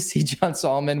 I could just see John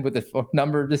Solomon with the phone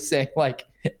number just saying like,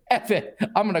 F it,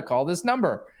 I'm going to call this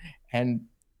number. And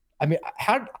I mean,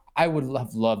 I would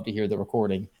have loved to hear the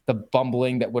recording, the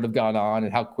bumbling that would have gone on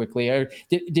and how quickly.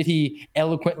 Did he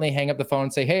eloquently hang up the phone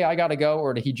and say, hey, I got to go?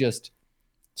 Or did he just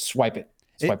swipe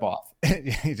off?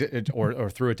 or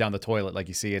threw it down the toilet like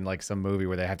you see in like some movie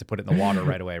where they have to put it in the water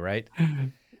right away, right?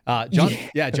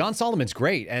 John Solomon's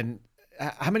great. And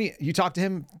how many, you talk to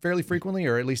him fairly frequently,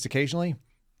 or at least occasionally?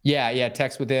 Yeah.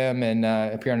 Text with him and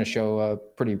appear on the show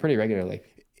pretty regularly.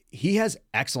 He has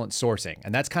excellent sourcing,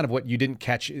 and that's kind of what you didn't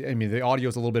catch. I mean, the audio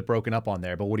is a little bit broken up on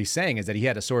there, but what he's saying is that he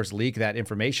had a source leak that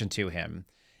information to him.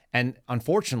 And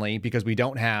unfortunately, because we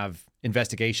don't have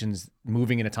investigations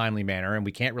moving in a timely manner, and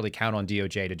we can't really count on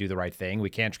DOJ to do the right thing, we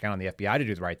can't count on the FBI to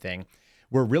do the right thing,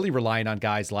 we're really relying on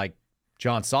guys like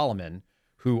John Solomon,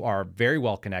 who are very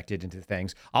well connected into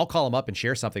things. I'll call him up and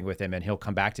share something with him, and he'll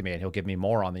come back to me and he'll give me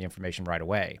more on the information right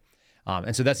away.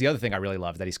 And so that's the other thing I really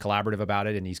love, that he's collaborative about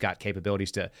it, and he's got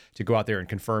capabilities to go out there and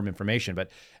confirm information.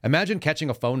 But imagine catching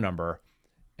a phone number,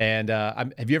 and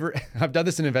have you ever? I've done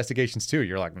this in investigations too.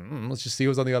 You're like, let's just see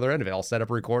who's on the other end of it. I'll set up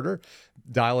a recorder,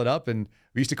 dial it up, and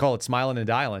we used to call it smiling and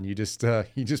dialing. You just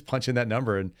punch in that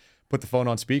number and put the phone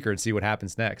on speaker and see what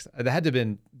happens next. That had to have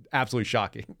been absolutely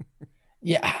shocking.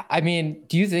 Yeah, I mean,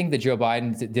 do you think that Joe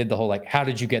Biden did the whole how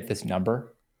did you get this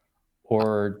number,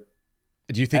 or?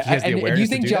 Do you think he has the awareness? Do you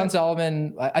think to do John that?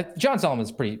 Solomon? John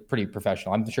Solomon's pretty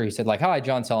professional. I'm sure he said "Hi,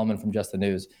 John Solomon from Just the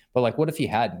News." But what if he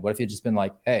hadn't? What if he had just been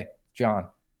 "Hey, John,"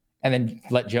 and then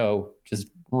let Joe just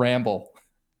ramble?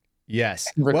 Yes,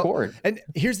 and record. Well, and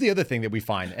here's the other thing that we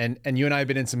find, and you and I have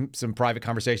been in some private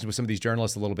conversations with some of these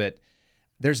journalists a little bit.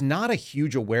 There's not a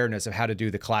huge awareness of how to do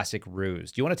the classic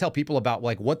ruse. Do you want to tell people about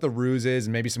what the ruse is,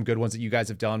 and maybe some good ones that you guys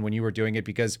have done when you were doing it?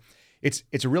 Because it's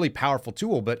a really powerful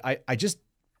tool, but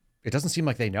it doesn't seem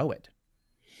like they know it.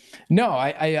 No,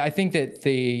 I think that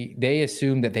they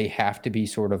assume that they have to be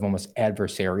sort of almost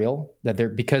adversarial,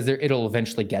 because it'll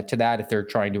eventually get to that if they're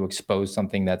trying to expose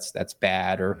something that's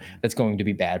bad or that's going to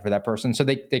be bad for that person. So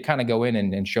they kind of go in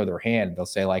and show their hand. They'll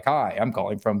say "Hi, I'm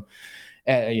calling from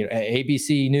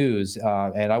ABC News,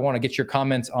 and I want to get your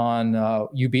comments on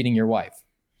you beating your wife."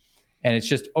 And it's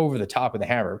just over the top of the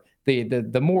hammer.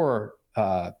 The more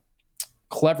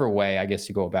clever way, I guess,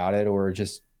 to go about it, or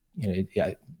just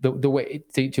the way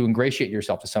to ingratiate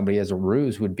yourself to somebody as a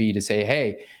ruse would be to say,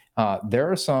 "Hey,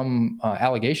 there are some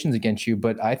allegations against you,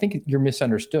 but I think you're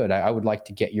misunderstood. I would like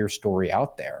to get your story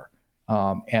out there."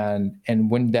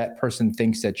 And when that person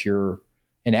thinks that you're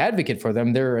an advocate for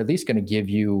them, they're at least going to give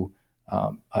you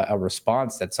a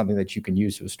response that's something that you can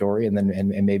use to a story, and then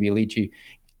and maybe lead you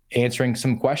answering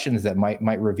some questions that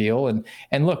might reveal.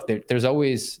 And look, there's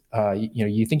always,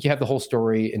 you think you have the whole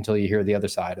story until you hear the other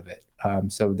side of it.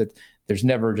 So that there's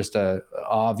never just a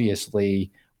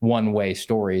obviously one-way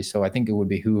story. So I think it would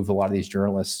behoove a lot of these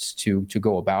journalists to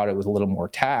go about it with a little more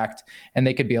tact, and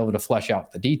they could be able to flesh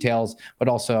out the details, but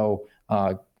also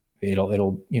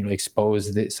it'll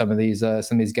expose some of these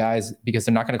guys, because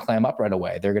they're not going to clam up right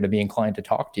away. They're going to be inclined to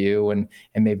talk to you and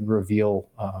maybe reveal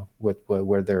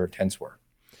where their intents were.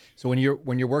 So when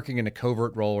you're working in a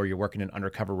covert role or you're working an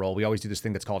undercover role, we always do this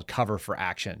thing that's called cover for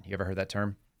action. You ever heard that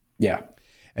term? Yeah.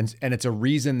 And it's a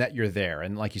reason that you're there.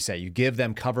 And like you say, you give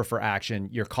them cover for action.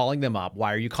 You're calling them up.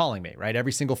 Why are you calling me? Right?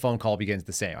 Every single phone call begins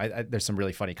the same. There's some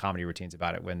really funny comedy routines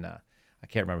about it when I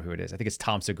can't remember who it is. I think it's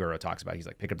Tom Segura talks about it. He's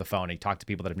like, pick up the phone. And he talked to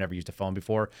people that have never used a phone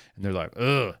before. And they're like,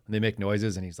 ugh. And they make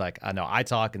noises. And he's like, no, I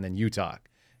talk and then you talk.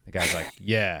 The guy's like,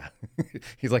 yeah.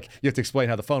 He's like, you have to explain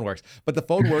how the phone works. But the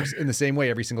phone works in the same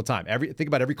way every single time. Think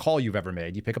about every call you've ever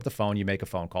made. You pick up the phone, you make a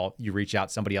phone call, you reach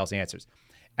out, somebody else answers.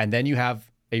 And then you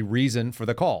have a reason for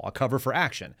the call, a cover for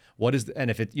action. And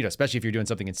if it, especially if you're doing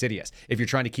something insidious, if you're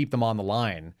trying to keep them on the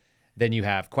line, then you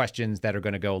have questions that are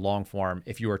going to go long form.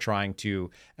 If you are trying to,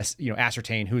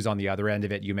 ascertain who's on the other end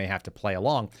of it, you may have to play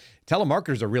along.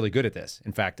 Telemarketers are really good at this.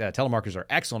 In fact, telemarketers are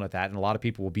excellent at that. And a lot of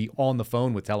people will be on the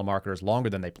phone with telemarketers longer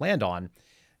than they planned on,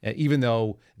 even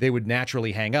though they would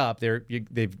naturally hang up.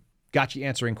 They've got you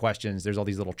answering questions. There's all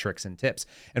these little tricks and tips.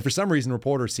 And for some reason,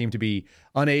 reporters seem to be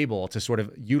unable to sort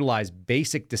of utilize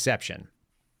basic deception.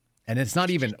 And it's not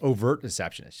even overt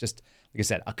deception. It's just, like I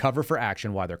said, a cover for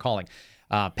action while they're calling.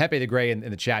 Pepe the Gray in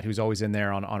the chat, who's always in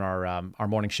there on our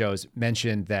morning shows,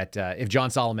 mentioned that if John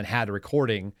Solomon had a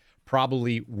recording,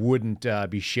 probably wouldn't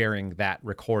be sharing that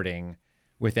recording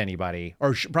with anybody,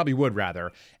 or probably would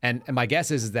rather. And my guess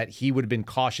is that he would have been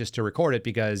cautious to record it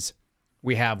because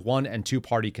we have 1- and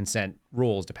 2-party consent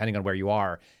rules, depending on where you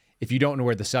are. If you don't know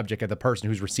where the subject of the person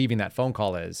who's receiving that phone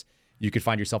call is, you could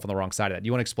find yourself on the wrong side of that. Do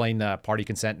you want to explain party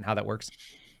consent and how that works?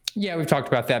 Yeah, we've talked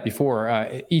about that before.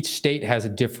 Each state has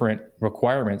different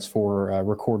requirements for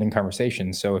recording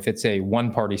conversations. So if it's a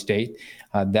one-party state,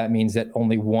 that means that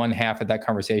only one half of that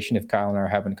conversation, if Kyle and I are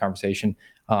having a conversation,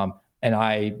 and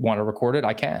I want to record it,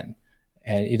 I can.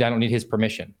 And I don't need his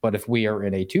permission. But if we are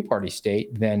in a 2-party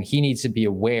state, then he needs to be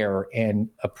aware and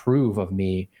approve of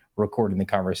me recording the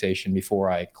conversation before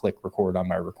I click record on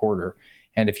my recorder.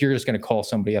 And if you're just going to call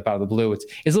somebody up out of the blue, it's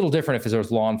a little different if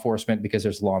there's law enforcement, because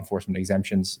there's law enforcement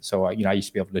exemptions. So, I used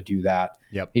to be able to do that.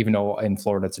 Yep. Even though in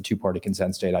Florida it's a 2-party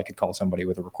consent state, I could call somebody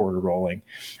with a recorder rolling.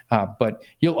 But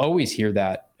you'll always hear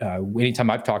that. Anytime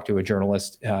I've talked to a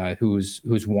journalist who's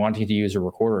wanting to use a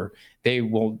recorder, they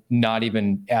will not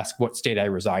even ask what state I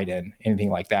reside in, anything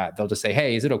like that. They'll just say,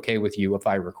 "Hey, is it okay with you if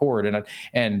I record?"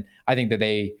 And I think that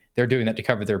they're doing that to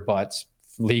cover their butts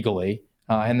legally.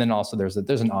 And then also there's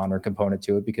an honor component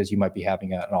to it, because you might be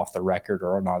having an off the record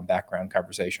or a non-background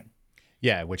conversation.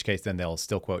 Yeah, in which case then they'll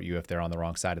still quote you if they're on the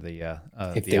wrong side of the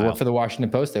if they work for the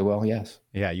Washington Post, they will. Yes.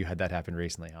 Yeah, you had that happen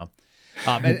recently, huh?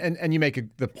 And you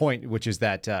make the point, which is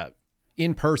that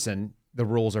in person, the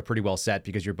rules are pretty well set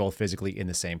because you're both physically in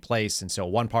the same place. And so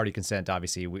one party consent,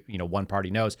 obviously, one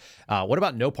party knows. What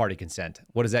about no party consent?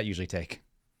 What does that usually take?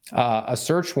 A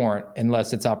search warrant,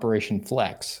 unless it's Operation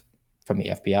Flex from the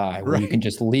FBI, where you can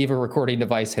just leave a recording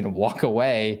device and walk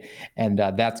away. And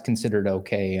that's considered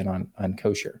okay and on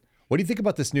kosher. What do you think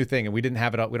about this new thing? And we didn't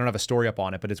have it up. We don't have a story up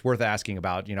on it, but it's worth asking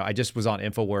about. I just was on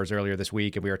InfoWars earlier this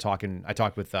week, and I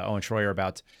talked with Owen Schroyer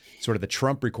about sort of the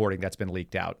Trump recording that's been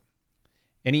leaked out.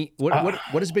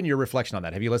 What has been your reflection on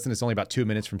that? Have you listened? It's only about 2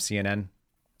 minutes from CNN.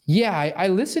 Yeah, I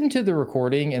listened to the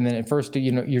recording, and then at first,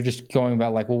 you're just going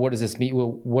about like, well, what does this mean?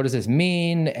 Well, what does this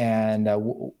mean? And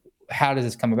how does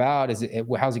this come about? How's it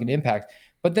going to impact?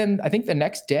 But then I think the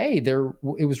next day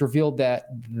it was revealed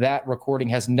that recording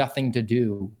has nothing to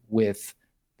do with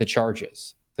the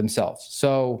charges themselves.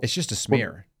 So it's just a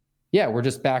smear. We're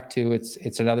just back to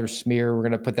it's another smear. We're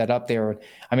going to put that up there.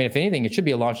 I mean, if anything, it should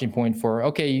be a launching point for,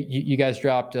 okay, you guys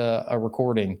dropped a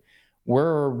recording.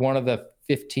 We're one of the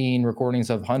 15 recordings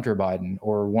of Hunter Biden,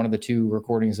 or one of the 2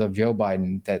 recordings of Joe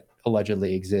Biden that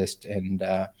allegedly exist, and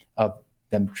of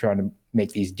them trying to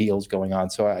make these deals going on.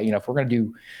 So, if we're going to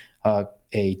do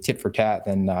a tit for tat,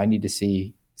 then I need to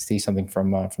see something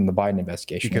from the Biden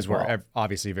investigation. Because we're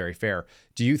obviously very fair.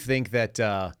 Do you think that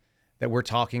we're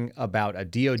talking about a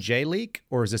DOJ leak,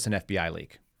 or is this an FBI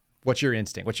leak? What's your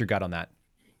instinct? What's your gut on that?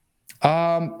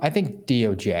 I think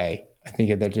DOJ. I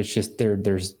think that it's just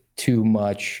there's too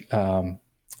much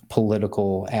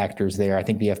political actors there. I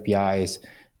think the FBI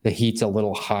the heat's a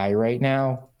little high right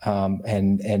now,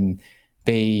 and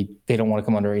they don't want to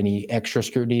come under any extra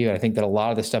scrutiny. I think that a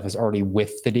lot of this stuff is already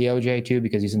with the DOJ too,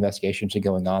 because these investigations are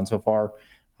going on so far.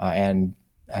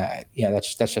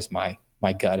 That's just my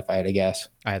gut, if I had to guess.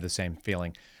 I had the same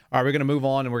feeling. All right, we're going to move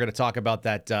on, and we're going to talk about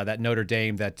that Notre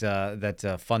Dame,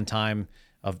 that fun time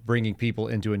of bringing people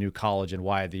into a new college, and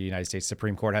why the United States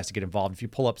Supreme Court has to get involved. If you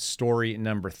pull up story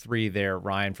number 3 there,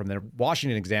 Ryan, from the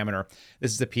Washington Examiner,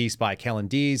 this is a piece by Kellen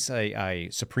Dees, a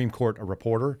Supreme Court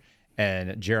reporter,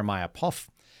 and Jeremiah Puff.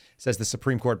 Says the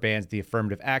Supreme Court bans the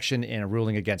affirmative action in a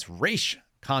ruling against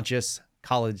race-conscious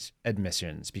college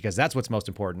admissions, because that's what's most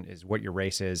important, is what your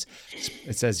race is.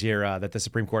 It says here that the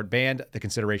Supreme Court banned the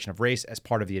consideration of race as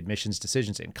part of the admissions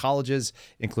decisions in colleges,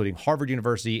 including Harvard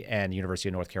University and University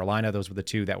of North Carolina. Those were the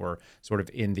 2 that were sort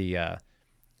of in the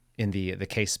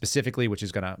case specifically, which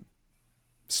is going to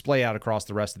splay out across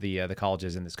the rest of the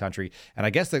colleges in this country. And I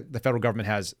guess the federal government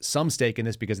has some stake in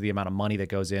this because of the amount of money that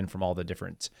goes in from all the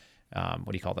different,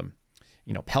 what do you call them?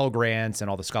 Pell Grants and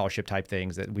all the scholarship type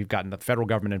things that we've gotten the federal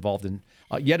government involved in.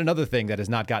 Yet another thing that has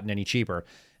not gotten any cheaper.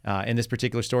 In this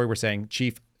particular story, we're saying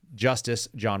Chief Justice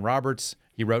John Roberts,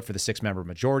 he wrote for the 6-member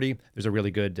majority. There's a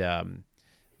really good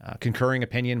concurring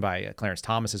opinion by Clarence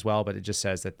Thomas as well, but it just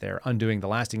says that they're undoing the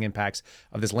lasting impacts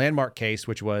of this landmark case,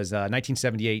 which was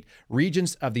 1978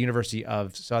 Regents of the University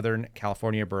of Southern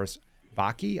California versus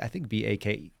Bakke, I think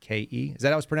Bakke. Is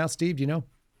that how it's pronounced, Steve? Do you know?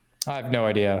 I have no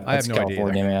idea. I have no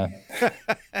California, idea.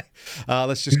 Man.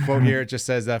 Let's just quote here. It just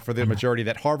says that for the majority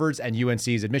that Harvard's and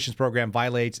UNC's admissions program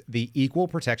violates the Equal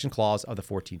Protection Clause of the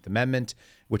 14th Amendment,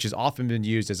 which has often been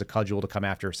used as a cudgel to come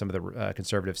after some of the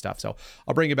conservative stuff. So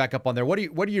I'll bring you back up on there. What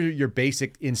are your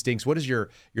basic instincts? What is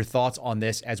your thoughts on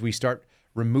this as we start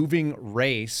removing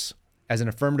race as an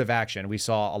affirmative action? We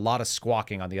saw a lot of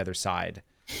squawking on the other side.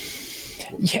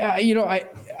 Yeah,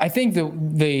 I think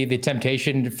the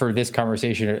temptation for this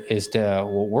conversation is to,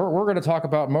 we're going to talk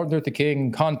about Martin Luther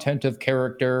King, content of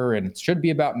character, and it should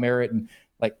be about merit, and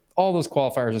like all those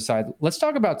qualifiers aside, let's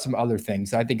talk about some other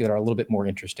things I think that are a little bit more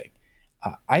interesting.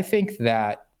 I think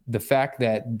that the fact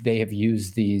that they have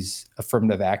used these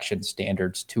affirmative action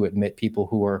standards to admit people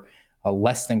who are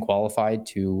less than qualified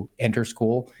to enter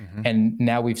school, and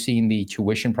now we've seen the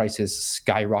tuition prices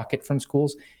skyrocket from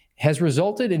schools, has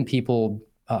resulted in people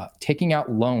taking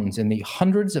out loans in the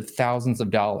hundreds of thousands of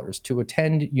dollars to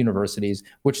attend universities,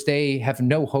 which they have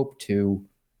no hope to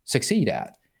succeed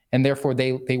at. And therefore,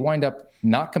 they wind up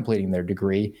not completing their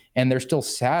degree, and they're still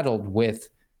saddled with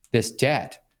this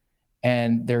debt.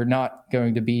 And they're not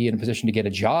going to be in a position to get a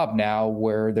job now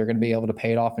where they're going to be able to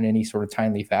pay it off in any sort of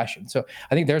timely fashion. So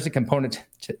I think there's a component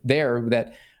there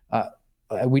that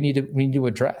we need to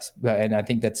address, and I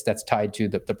think that's tied to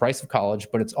the price of college,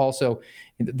 but it's also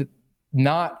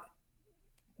not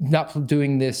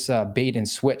doing this bait and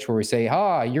switch where we say,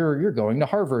 you're going to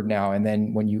Harvard now, and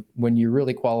then when you're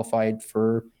really qualified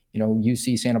for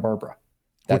UC Santa Barbara.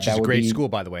 Which is a great school,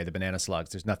 by the way, the Banana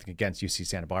Slugs. There's nothing against UC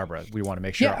Santa Barbara. We want to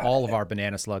make sure all of our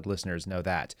Banana Slug listeners know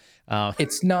that.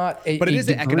 It's not but it is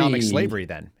an economic slavery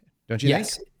then, don't you think?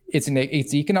 Yes,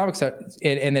 it's economics,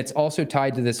 and it's also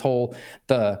tied to this whole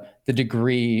the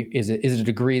degree. Is it a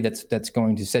degree that's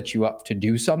going to set you up to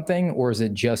do something, or is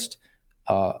it just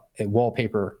a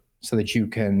wallpaper so that you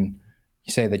can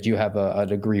say that you have a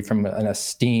degree from an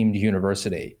esteemed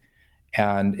university?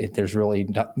 And there's really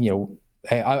not,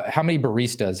 how many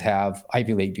baristas have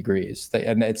Ivy League degrees?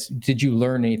 And did you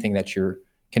learn anything that you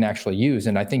can actually use?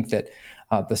 And I think that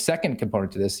the second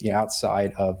component to this,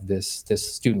 outside of this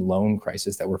student loan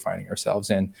crisis that we're finding ourselves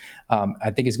in,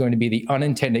 I think is going to be the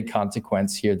unintended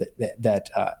consequence here that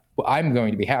I'm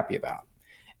going to be happy about.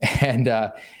 And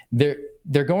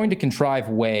they're going to contrive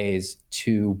ways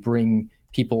to bring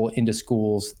people into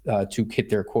schools to hit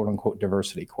their quote unquote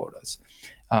diversity quotas.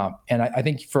 And I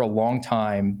think for a long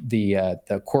time, the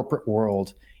corporate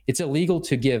world, it's illegal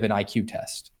to give an IQ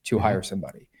test to hire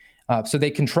somebody. So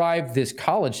they contrive this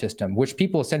college system, which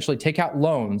people essentially take out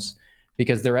loans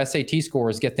because their SAT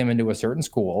scores get them into a certain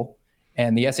school,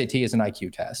 and the SAT is an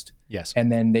IQ test. Yes.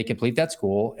 And then they complete that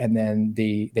school, and then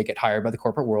they get hired by the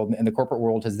corporate world, and the corporate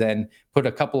world has then put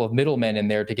a couple of middlemen in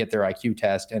there to get their IQ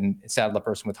test and saddle a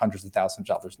person with hundreds of thousands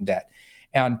of dollars in debt.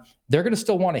 And they're going to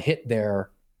still want to hit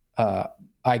their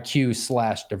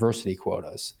IQ/diversity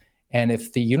quotas. And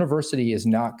if the university is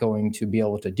not going to be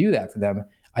able to do that for them,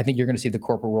 I think you're going to see the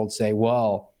corporate world say,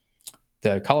 well,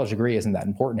 the college degree isn't that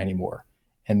important anymore.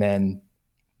 And then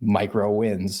micro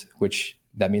wins, which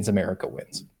that means America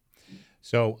wins.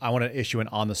 So I want to issue an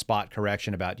on-the-spot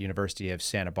correction about University of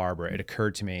Santa Barbara. It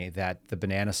occurred to me that the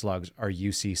Banana Slugs are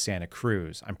UC Santa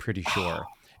Cruz, I'm pretty sure.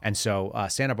 And so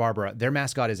Santa Barbara, their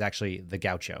mascot is actually the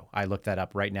Gaucho. I looked that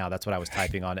up right now. That's what I was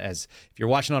typing on. As if you're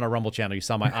watching on our Rumble channel, you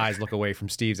saw my eyes look away from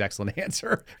Steve's excellent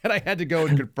answer. And I had to go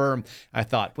and confirm. I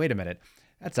thought, wait a minute,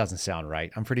 that doesn't sound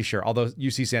right. I'm pretty sure. Although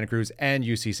UC Santa Cruz and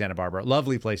UC Santa Barbara,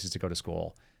 lovely places to go to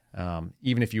school,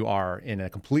 even if you are in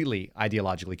a completely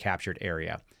ideologically captured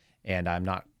area. And I'm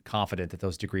not confident that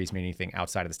those degrees mean anything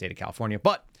outside of the state of California.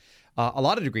 But a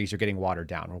lot of degrees are getting watered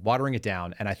down. We're watering it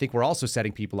down. And I think we're also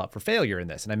setting people up for failure in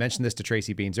this. And I mentioned this to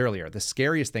Tracy Beans earlier. The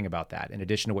scariest thing about that, in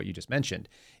addition to what you just mentioned,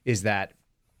 is that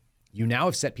you now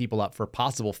have set people up for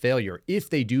possible failure if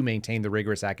they do maintain the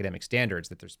rigorous academic standards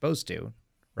that they're supposed to,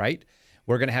 right?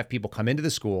 We're going to have people come into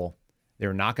the school.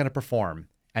 They're not going to perform.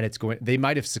 And they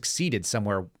might have succeeded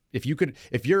somewhere. If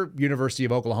you're University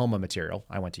of Oklahoma material,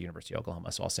 I went to University of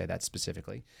Oklahoma, so I'll say that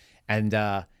specifically,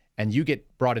 and you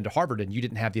get brought into Harvard and you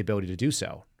didn't have the ability to do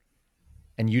so,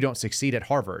 and you don't succeed at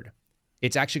Harvard,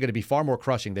 it's actually going to be far more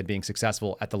crushing than being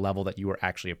successful at the level that you were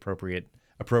actually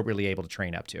appropriately able to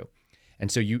train up to.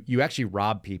 And so you actually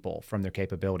rob people from their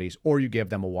capabilities, or you give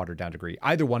them a watered down degree.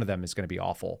 Either one of them is going to be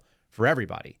awful for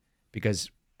everybody, because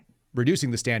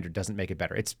reducing the standard doesn't make it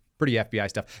better. It's pretty FBI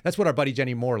stuff. That's what our buddy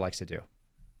Jenny Moore likes to do.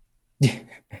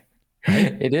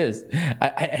 It is.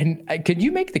 Could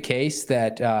you make the case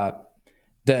that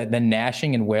the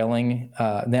gnashing and wailing,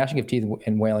 gnashing of teeth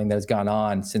and wailing that has gone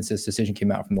on since this decision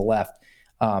came out from the left,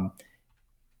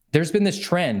 there's been this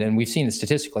trend, and we've seen it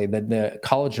statistically, that the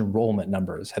college enrollment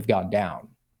numbers have gone down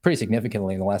pretty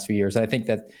significantly in the last few years. And I think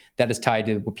that is tied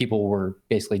to what people were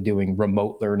basically doing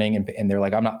remote learning, and they're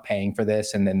like, I'm not paying for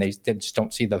this. And then they just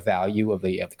don't see the value of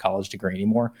the college degree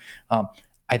anymore.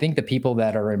 I think the people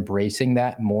that are embracing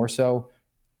that more so,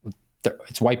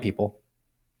 it's white people.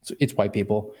 It's white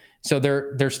people. So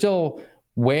they're still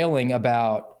wailing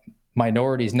about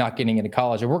minorities not getting into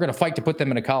college, and we're going to fight to put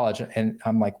them into college. And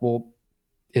I'm like, well,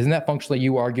 isn't that functionally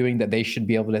you arguing that they should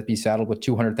be able to be saddled with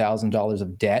 $200,000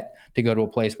 of debt to go to a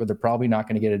place where they're probably not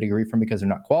going to get a degree from because they're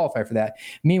not qualified for that?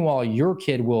 Meanwhile, your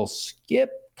kid will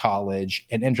skip college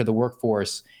and enter the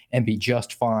workforce and be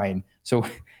just fine. So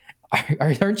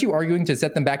aren't you arguing to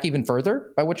set them back even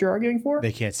further by what you're arguing for?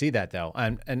 They can't see that, though.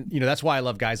 And that's why I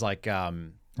love guys like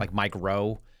Mike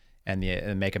Rowe and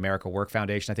the Make America Work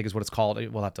Foundation, I think is what it's called.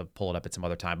 We'll have to pull it up at some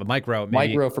other time. But Mike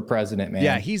Rowe for president, man.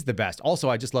 Yeah, he's the best. Also,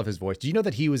 I just love his voice. Do you know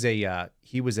that he was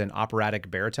an operatic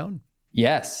baritone?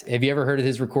 Yes. Have you ever heard of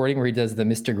his recording where he does the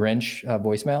Mr. Grinch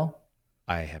voicemail?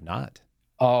 I have not.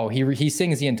 Oh, he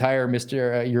sings the entire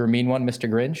Mr. You're a Mean One, Mr.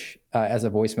 Grinch as a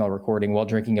voicemail recording while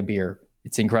drinking a beer.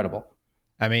 It's incredible.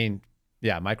 I mean,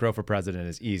 yeah, Mike Rowe for president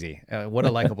is easy. What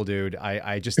a likable dude.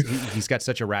 He's got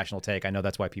such a rational take. I know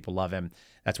that's why people love him.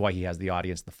 That's why he has the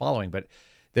audience, the following. But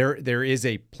there is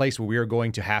a place where we are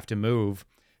going to have to move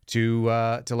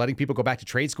to letting people go back to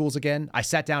trade schools again. I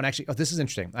sat down, actually. Oh, this is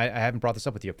interesting. I haven't brought this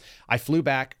up with you. I flew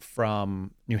back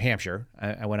from New Hampshire.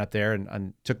 I went up there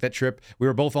and took that trip. We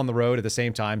were both on the road at the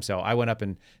same time. So I went up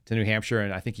to New Hampshire,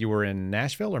 and I think you were in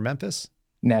Nashville or Memphis?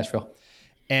 Nashville.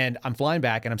 And I'm flying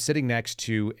back, and I'm sitting next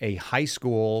to a high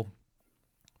school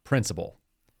principal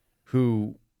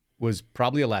who was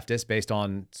probably a leftist based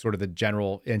on sort of the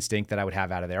general instinct that I would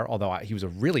have out of there, although he was a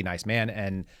really nice man,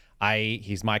 and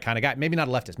he's my kind of guy. Maybe not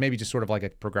a leftist, maybe just sort of like a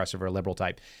progressive or a liberal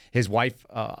type. His wife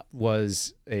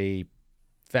was a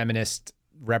feminist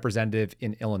representative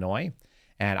in Illinois,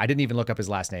 and I didn't even look up his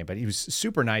last name, but he was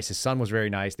super nice. His son was very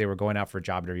nice. They were going out for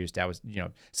job interviews. Dad was,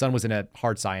 son was in a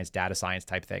hard science, data science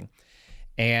type thing.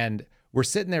 And we're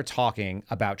sitting there talking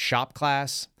about shop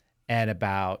class and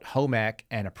about home ec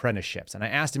and apprenticeships. And I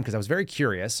asked him, because I was very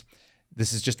curious.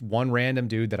 This is just one random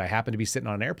dude that I happen to be sitting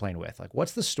on an airplane with. Like,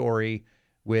 what's the story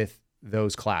with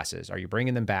those classes? Are you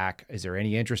bringing them back? Is there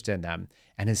any interest in them?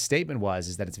 And his statement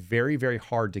is that it's very, very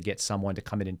hard to get someone to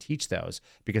come in and teach those,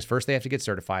 because first they have to get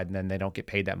certified, and then they don't get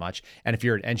paid that much. And if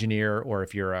you're an engineer, or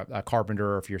if you're a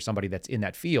carpenter, or if you're somebody that's in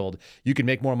that field, you can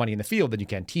make more money in the field than you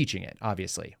can teaching it,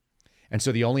 obviously. And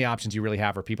so the only options you really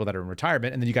have are people that are in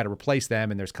retirement, and then you got to replace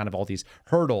them. And there's kind of all these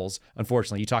hurdles.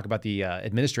 Unfortunately, you talk about the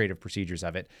administrative procedures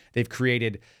of it. They've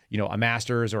created, a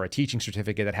master's or a teaching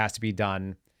certificate that has to be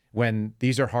done when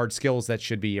these are hard skills that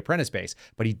should be apprentice-based.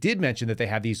 But he did mention that they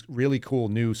have these really cool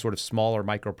new sort of smaller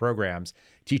micro programs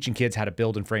teaching kids how to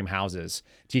build and frame houses,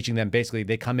 teaching them basically,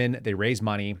 they come in, they raise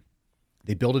money,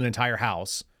 they build an entire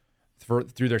house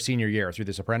through their senior year, through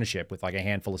this apprenticeship with like a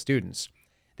handful of students.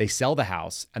 They sell the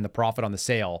house, and the profit on the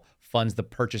sale funds the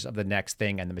purchase of the next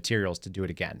thing and the materials to do it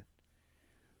again,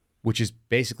 which is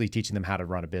basically teaching them how to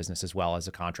run a business as well as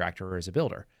a contractor or as a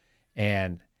builder.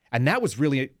 And that was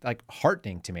really like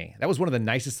heartening to me. That was one of the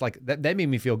nicest, like that made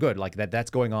me feel good. Like that's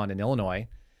going on in Illinois.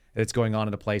 It's going on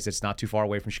in a place that's not too far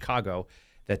away from Chicago.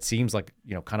 That seems like,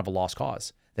 kind of a lost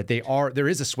cause. That there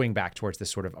is a swing back towards this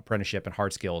sort of apprenticeship and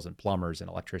hard skills and plumbers and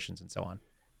electricians and so on.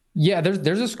 Yeah,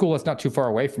 there's a school that's not too far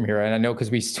away from here, and I know because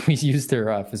we used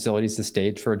their facilities to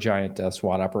stage for a giant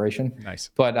SWAT operation. Nice.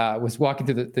 But I was walking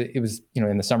through it was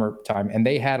in the summertime, and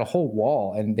they had a whole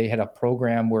wall, and they had a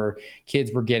program where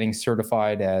kids were getting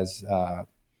certified as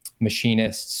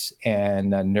machinists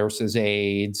and nurses'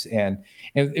 aides, and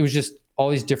it was just all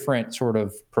these different sort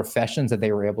of professions that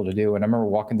they were able to do. And I remember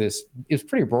walking this. It was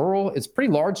pretty rural. It's a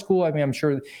pretty large school. I mean, I'm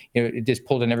sure it just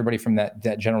pulled in everybody from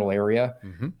that general area.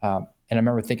 Mm-hmm. And I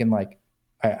remember thinking, like,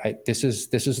 this is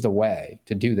the way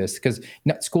to do this, because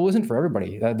school isn't for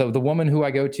everybody. The woman who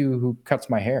I go to who cuts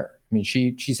my hair, I mean,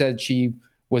 she said she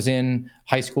was in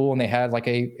high school and they had like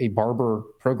a barber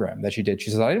program that she did. She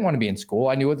says, I didn't want to be in school.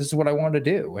 I knew this is what I wanted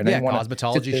to do. And yeah,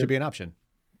 cosmetology should be an option.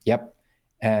 Yep.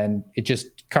 And it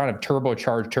just kind of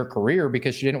turbocharged her career,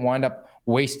 because she didn't wind up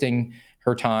wasting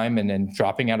her time and then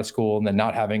dropping out of school and then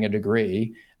not having a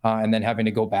degree. And then having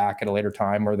to go back at a later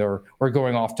time, or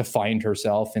going off to find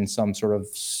herself in some sort of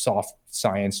soft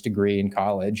science degree in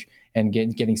college and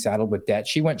getting saddled with debt.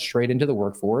 She went straight into the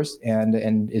workforce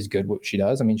and is good what she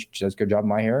does. I mean, she does a good job in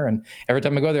my hair, and every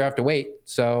time I go there, I have to wait.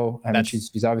 So I mean,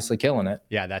 she's obviously killing it.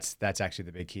 Yeah, that's actually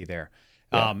the big key there.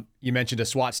 Yeah. You mentioned a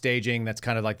SWAT staging. That's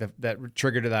kind of like that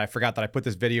triggered that. I forgot that I put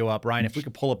this video up. Ryan, if we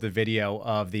could pull up the video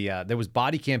of there was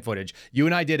body cam footage. You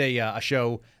and I did a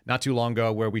show not too long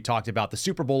ago where we talked about the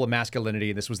Super Bowl of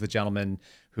masculinity. This was the gentleman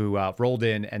who rolled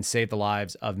in and saved the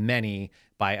lives of many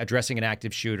by addressing an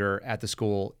active shooter at the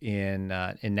school in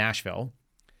Nashville.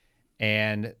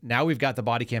 And now we've got the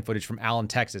body cam footage from Allen,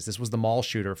 Texas. This was the mall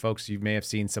shooter, folks. You may have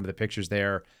seen some of the pictures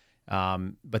there.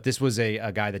 But this was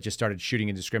a guy that just started shooting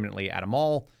indiscriminately at a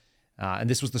mall. And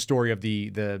this was the story of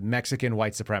the Mexican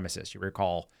white supremacist. You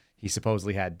recall, he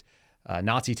supposedly had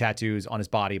Nazi tattoos on his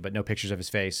body, but no pictures of his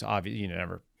face. Obviously,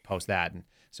 never post that. And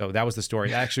so that was the story.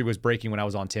 It actually was breaking when I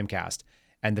was on Timcast.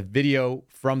 And the video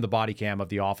from the body cam of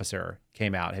the officer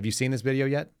came out. Have you seen this video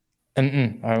yet?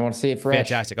 I want to see it fresh.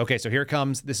 Fantastic. Okay, so here it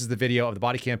comes. This is the video of the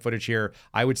body cam footage here.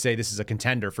 I would say this is a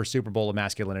contender for Super Bowl of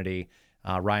masculinity.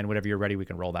 Ryan, whenever you're ready, we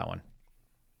can roll that one.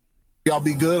 Y'all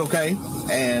be good, okay?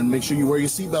 And make sure you wear your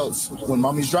seatbelts when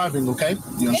mommy's driving, okay?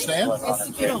 You understand?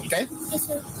 Okay?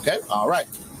 Okay? All right.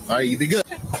 All right, you be good.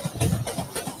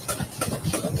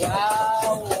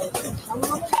 Wow.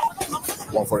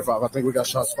 145. I think we got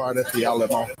shots fired at the outlet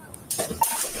mall.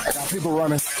 People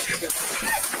running.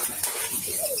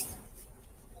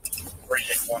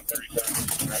 Precinct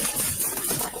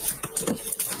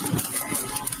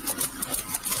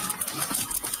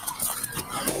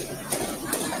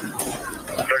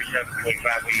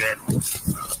 37.5, we good.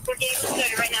 We're getting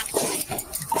started right now.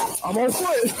 I'm on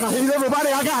foot. I need everybody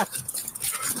I got.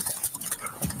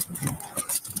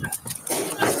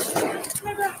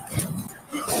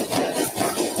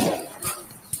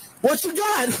 What you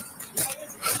got?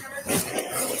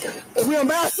 Is we a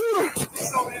mass shooter?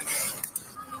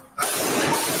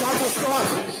 Stop the start.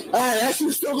 All right,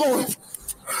 actually still going.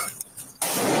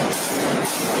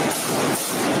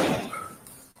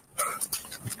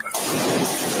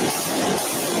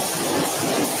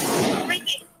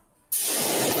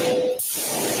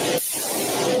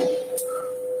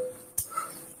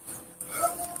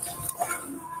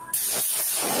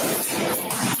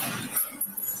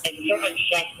 Someone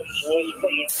shot the voice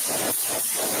for you.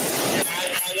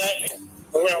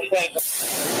 Around back.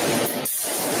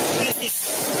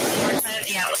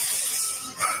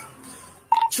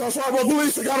 Shots fired by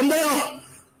police. I got him down.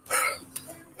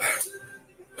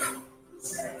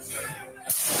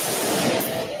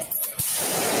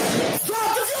 Drop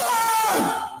the gun!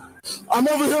 I'm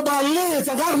over here by Liz.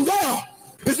 I got him down.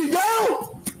 Is he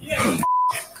down? Yeah.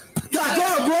 God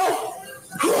damn, bro.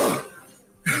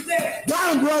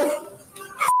 Got him, bro.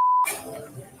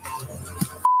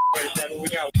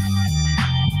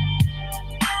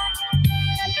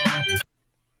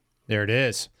 There it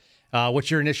is. What's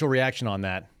your initial reaction on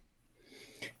that?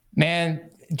 Man,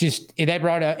 just that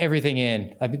brought everything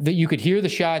in. You could hear the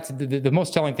shots. The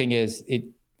most telling thing is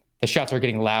the shots are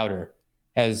getting louder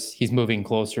as he's moving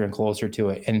closer and closer to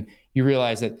it. And you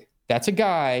realize that that's a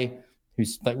guy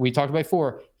who's, like we talked about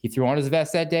before, he threw on his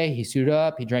vest that day, he suited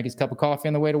up, he drank his cup of coffee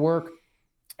on the way to work.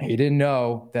 He didn't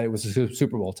know that it was a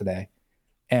Super Bowl today.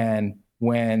 And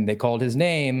when they called his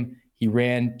name, he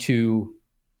ran to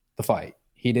the fight.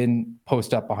 He didn't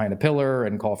post up behind a pillar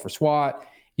and call for SWAT.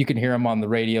 You can hear him on the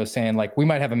radio saying, like, we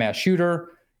might have a mass shooter.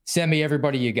 Send me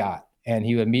everybody you got. And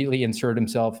he immediately inserted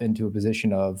himself into a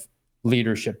position of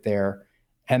leadership there.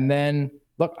 And then,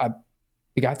 look,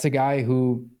 we got a guy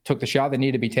who took the shot that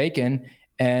needed to be taken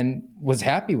and was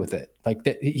happy with it. Like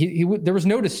that, there was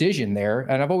no decision there.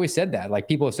 And I've always said that. Like,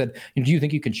 people have said, do you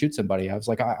think you can shoot somebody? I was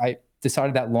like, I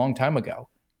decided that long time ago.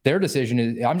 Their decision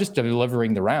is, I'm just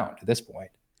delivering the round at this point.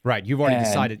 Right. You've already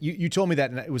decided. You told me that,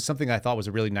 and it was something I thought was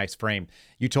a really nice frame.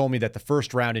 You told me that the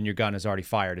first round in your gun is already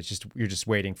fired. It's just, you're just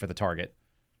waiting for the target.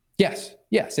 Yes.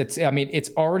 It's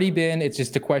already been, it's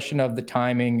just a question of the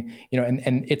timing,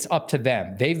 and it's up to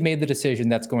them. They've made the decision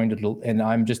that's going to, and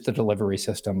I'm just the delivery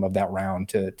system of that round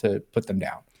to put them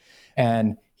down.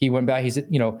 And he went back, he said,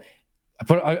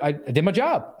 I did my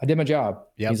job.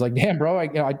 Yep. He's like, damn, bro,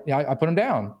 I put him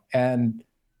down, and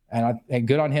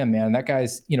good on him, man. That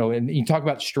guy's, and you talk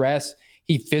about stress.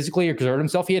 He physically exerted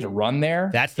himself. He had to run there.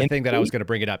 That's the thing that I was going to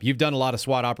bring it up. You've done a lot of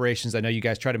SWAT operations. I know you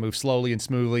guys try to move slowly and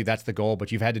smoothly. That's the goal,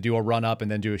 but you've had to do a run up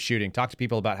and then do a shooting. Talk to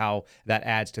people about how that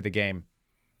adds to the game.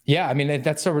 Yeah, I mean,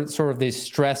 that's sort of the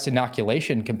stress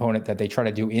inoculation component that they try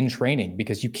to do in training,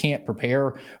 because you can't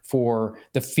prepare for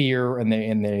the fear and the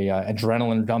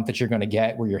adrenaline dump that you're going to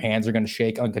get, where your hands are going to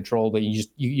shake uncontrollably.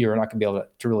 You're not going to be able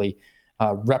to really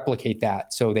replicate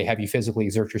that. So they have you physically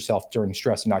exert yourself during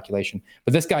stress inoculation.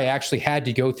 But this guy actually had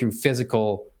to go through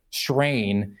physical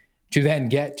strain to then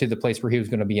get to the place where he was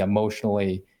going to be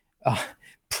emotionally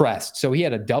pressed. So he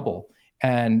had a double.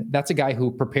 And that's a guy who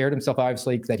prepared himself,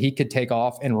 obviously, that he could take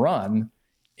off and run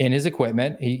in his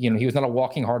equipment. He was not a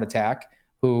walking heart attack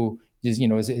who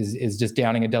is just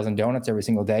downing a dozen donuts every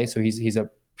single day. So he's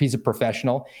a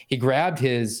professional. He grabbed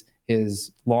his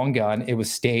long gun. It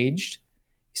was staged.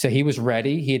 So he was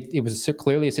ready. It was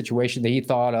clearly a situation that he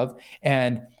thought of,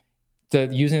 and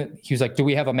he was like, do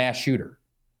we have a mass shooter?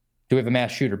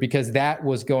 Because that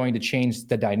was going to change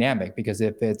the dynamic. Because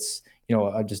if it's,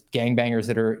 just gangbangers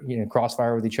that are,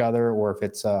 crossfire with each other, or if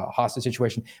it's a hostage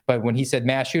situation. But when he said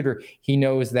mass shooter, he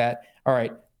knows that, all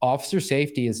right, officer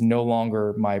safety is no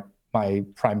longer my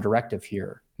prime directive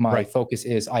here. My focus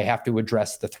is I have to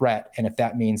address the threat. And if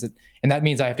that means that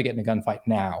means I have to get in a gunfight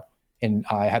now. And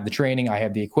I have the training, I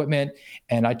have the equipment,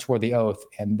 and I swore the oath,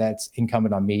 and that's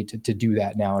incumbent on me to do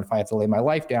that now. And if I have to lay my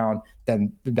life down,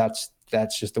 then that's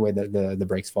just the way that the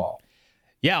brakes fall.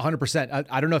 Yeah, 100%.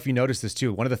 I don't know if you noticed this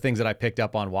too. One of the things that I picked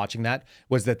up on watching that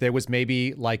was that there was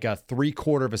maybe like a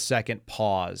 3/4 of a second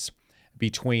pause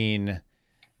between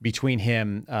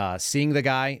him seeing the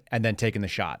guy and then taking the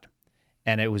shot.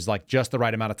 And it was like just the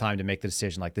right amount of time to make the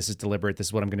decision. Like, this is deliberate. This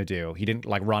is what I'm going to do. He didn't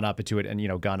like run up into it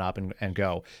and, gun up and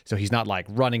go. So he's not like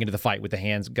running into the fight with the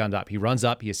hands gunned up. He runs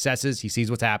up, he assesses, he sees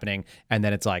what's happening. And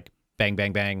then it's like bang,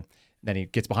 bang, bang. Then he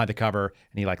gets behind the cover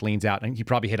and he like leans out, and he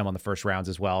probably hit him on the first rounds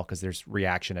as well, because there's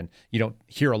reaction and you don't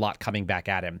hear a lot coming back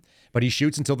at him. But he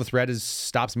shoots until the threat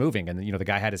stops moving. And, the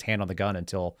guy had his hand on the gun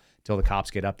until the cops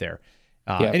get up there.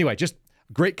 Anyway, just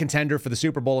great contender for the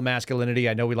Super Bowl of masculinity.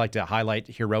 I know we like to highlight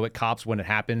heroic cops when it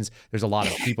happens. There's a lot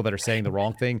of people that are saying the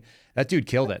wrong thing. That dude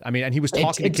killed it. I mean, and he was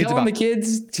talking to kids telling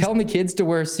about the kids to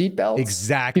wear seatbelts.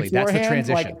 Exactly. That's the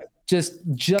transition. Like,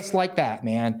 just like that,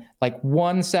 man. Like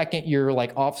 1 second you're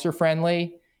like officer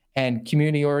friendly and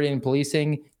community oriented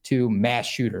policing to mass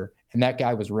shooter, and that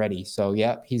guy was ready. So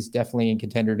yeah, he's definitely a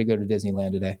contender to go to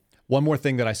Disneyland today. One more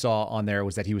thing that I saw on there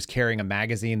was that he was carrying a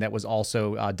magazine that was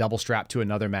also double strapped to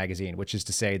another magazine, which is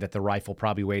to say that the rifle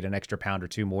probably weighed an extra pound or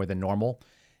two more than normal.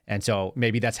 And so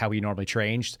maybe that's how he normally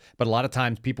trained. But a lot of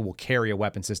times people will carry a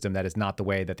weapon system that is not the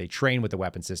way that they train with the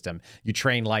weapon system. You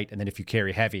train light, and then if you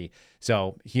carry heavy.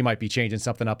 So he might be changing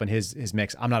something up in his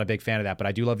mix. I'm not a big fan of that, but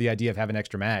I do love the idea of having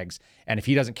extra mags. And if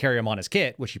he doesn't carry them on his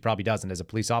kit, which he probably doesn't as a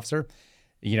police officer,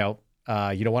 you don't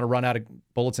want to run out of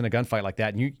bullets in a gunfight like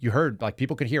that. And you heard, like,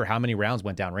 people could hear how many rounds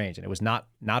went down range, and it was not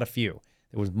a few.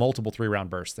 It was multiple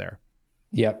 3-round bursts there.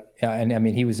 Yep. Yeah. And I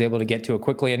mean, he was able to get to it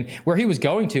quickly, and where he was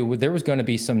going to, there was going to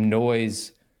be some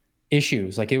noise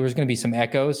issues. Like, it was going to be some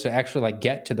echoes. So actually like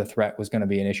get to the threat was going to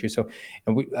be an issue. So,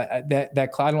 and I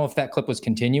don't know if that clip was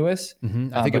continuous.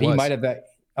 I think but he might've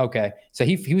okay. So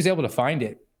he was able to find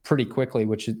it pretty quickly,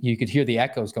 which you could hear the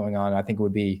echoes going on. I think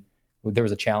there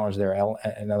was a challenge there,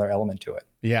 another element to it.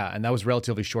 Yeah, and that was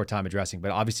relatively short time addressing.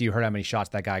 But obviously you heard how many shots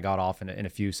that guy got off in a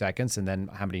few seconds, and then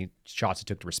how many shots it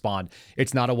took to respond.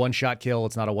 It's not a one-shot kill.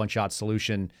 It's not a one-shot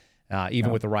solution.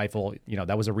 Even with the rifle,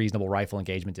 that was a reasonable rifle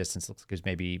engagement distance. Looks like it was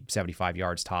maybe 75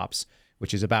 yards tops,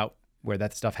 which is about where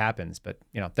that stuff happens. But,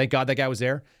 thank God that guy was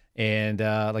there. And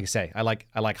like I say, I like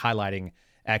highlighting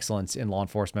excellence in law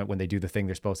enforcement when they do the thing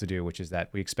they're supposed to do, which is that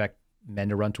we expect men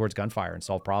to run towards gunfire and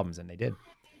solve problems, and they did.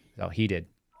 So he did.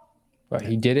 But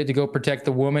he did it to go protect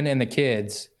the woman and the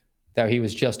kids that he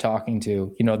was just talking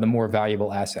to, the more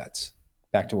valuable assets.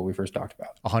 Back to what we first talked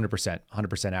about.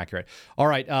 100% accurate. All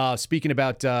right. Speaking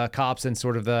about cops and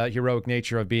sort of the heroic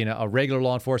nature of being a regular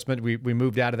law enforcement, we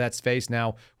moved out of that space.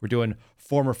 Now we're doing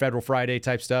former Federal Friday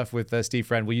type stuff with Steve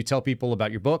Friend. Will you tell people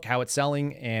about your book, how it's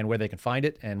selling, and where they can find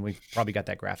it? And we've probably got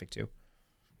that graphic too.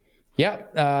 Yeah,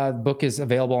 the book is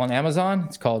available on Amazon.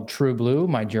 It's called True Blue: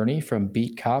 My Journey from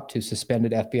Beat Cop to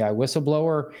Suspended FBI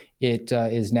Whistleblower. It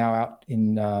is now out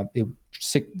in. It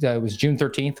was June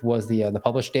 13th was the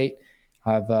published date.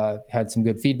 I've had some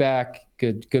good feedback,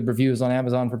 good reviews on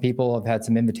Amazon for people. I've had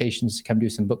some invitations to come do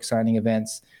some book signing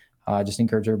events. Just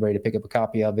encourage everybody to pick up a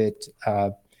copy of it.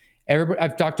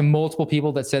 I've talked to multiple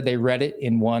people that said they read it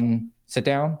in one sit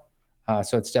down.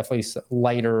 So it's definitely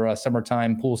lighter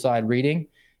summertime poolside reading.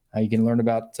 You can learn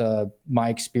about my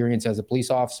experience as a police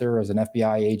officer, as an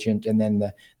FBI agent, and then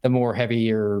the more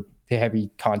heavy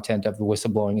content of the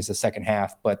whistleblowing is the second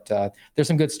half. But there's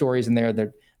some good stories in there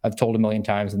that I've told a million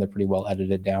times, and they're pretty well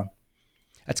edited down.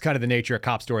 That's kind of the nature of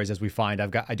cop stories, as we find.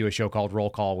 I do a show called Roll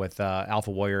Call with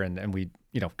Alpha Warrior, and we,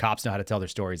 cops know how to tell their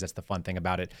stories. That's the fun thing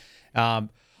about it.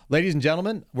 Ladies and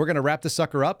gentlemen, we're going to wrap this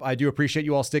sucker up. I do appreciate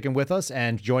you all sticking with us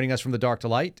and joining us from the dark to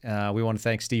light. We want to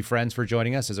thank Steve Friends for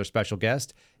joining us as our special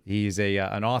guest. He's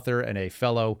an author and a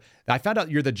fellow. I found out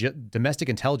you're the Domestic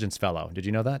Intelligence Fellow. Did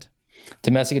you know that?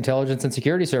 Domestic Intelligence and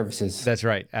Security Services. That's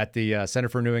right. At the Center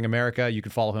for Renewing America. You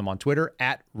can follow him on Twitter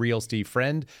at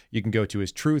 @RealSteveFriend. You can go to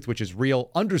his truth, which is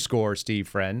real_Steve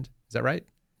Friend. Is that right?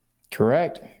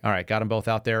 Correct. All right. Got them both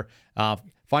out there.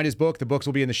 Find his book. The books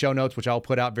will be in the show notes, which I'll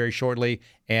put out very shortly.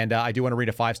 And I do want to read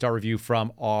a 5-star review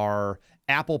from our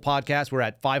Apple podcast. We're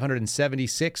at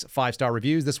 576 5-star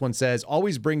reviews. This one says,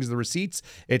 always brings the receipts.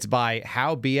 It's by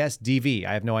HowBSDV.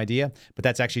 I have no idea, but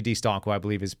that's actually D Stonk, who I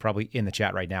believe is probably in the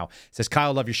chat right now. It says,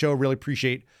 Kyle, love your show. Really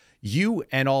appreciate you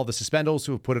and all the Suspendos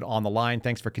who have put it on the line.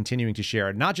 Thanks for continuing to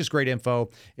share. Not just great info,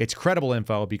 it's credible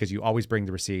info because you always bring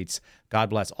the receipts.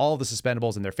 God bless all of the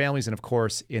Suspendables and their families, and of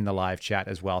course in the live chat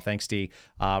as well. Thanks, D.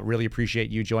 Really appreciate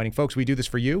you joining. Folks, we do this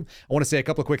for you. I want to say a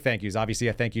couple of quick thank yous. Obviously,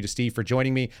 a thank you to Steve for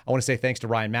joining me. I want to say thanks to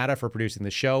Ryan Matta for producing the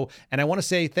show. And I want to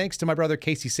say thanks to my brother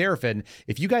Casey Seraphin.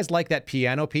 If you guys like that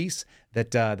piano piece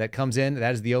that comes in,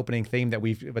 that is the opening theme that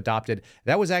we've adopted.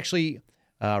 That was actually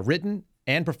written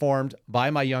and performed by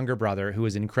my younger brother, who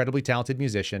is an incredibly talented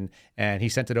musician, and he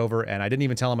sent it over, and I didn't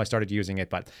even tell him I started using it,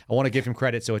 but I want to give him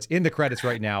credit, so it's in the credits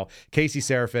right now. Casey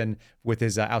Seraphin with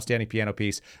his outstanding piano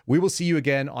piece. We will see you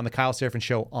again on the Kyle Seraphin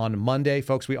Show on Monday.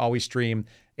 Folks, we always stream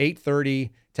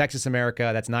 8:30 Texas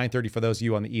America. That's 9:30 for those of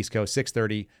you on the East Coast,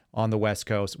 6:30 on the West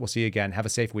Coast. We'll see you again. Have a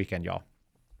safe weekend, y'all.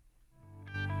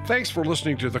 Thanks for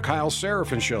listening to The Kyle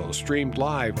Seraphin Show, streamed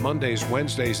live Mondays,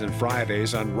 Wednesdays, and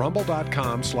Fridays on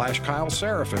rumble.com/Kyle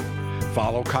Seraphin.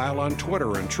 Follow Kyle on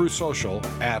Twitter and Truth Social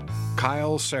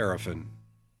 @Kyle Seraphin.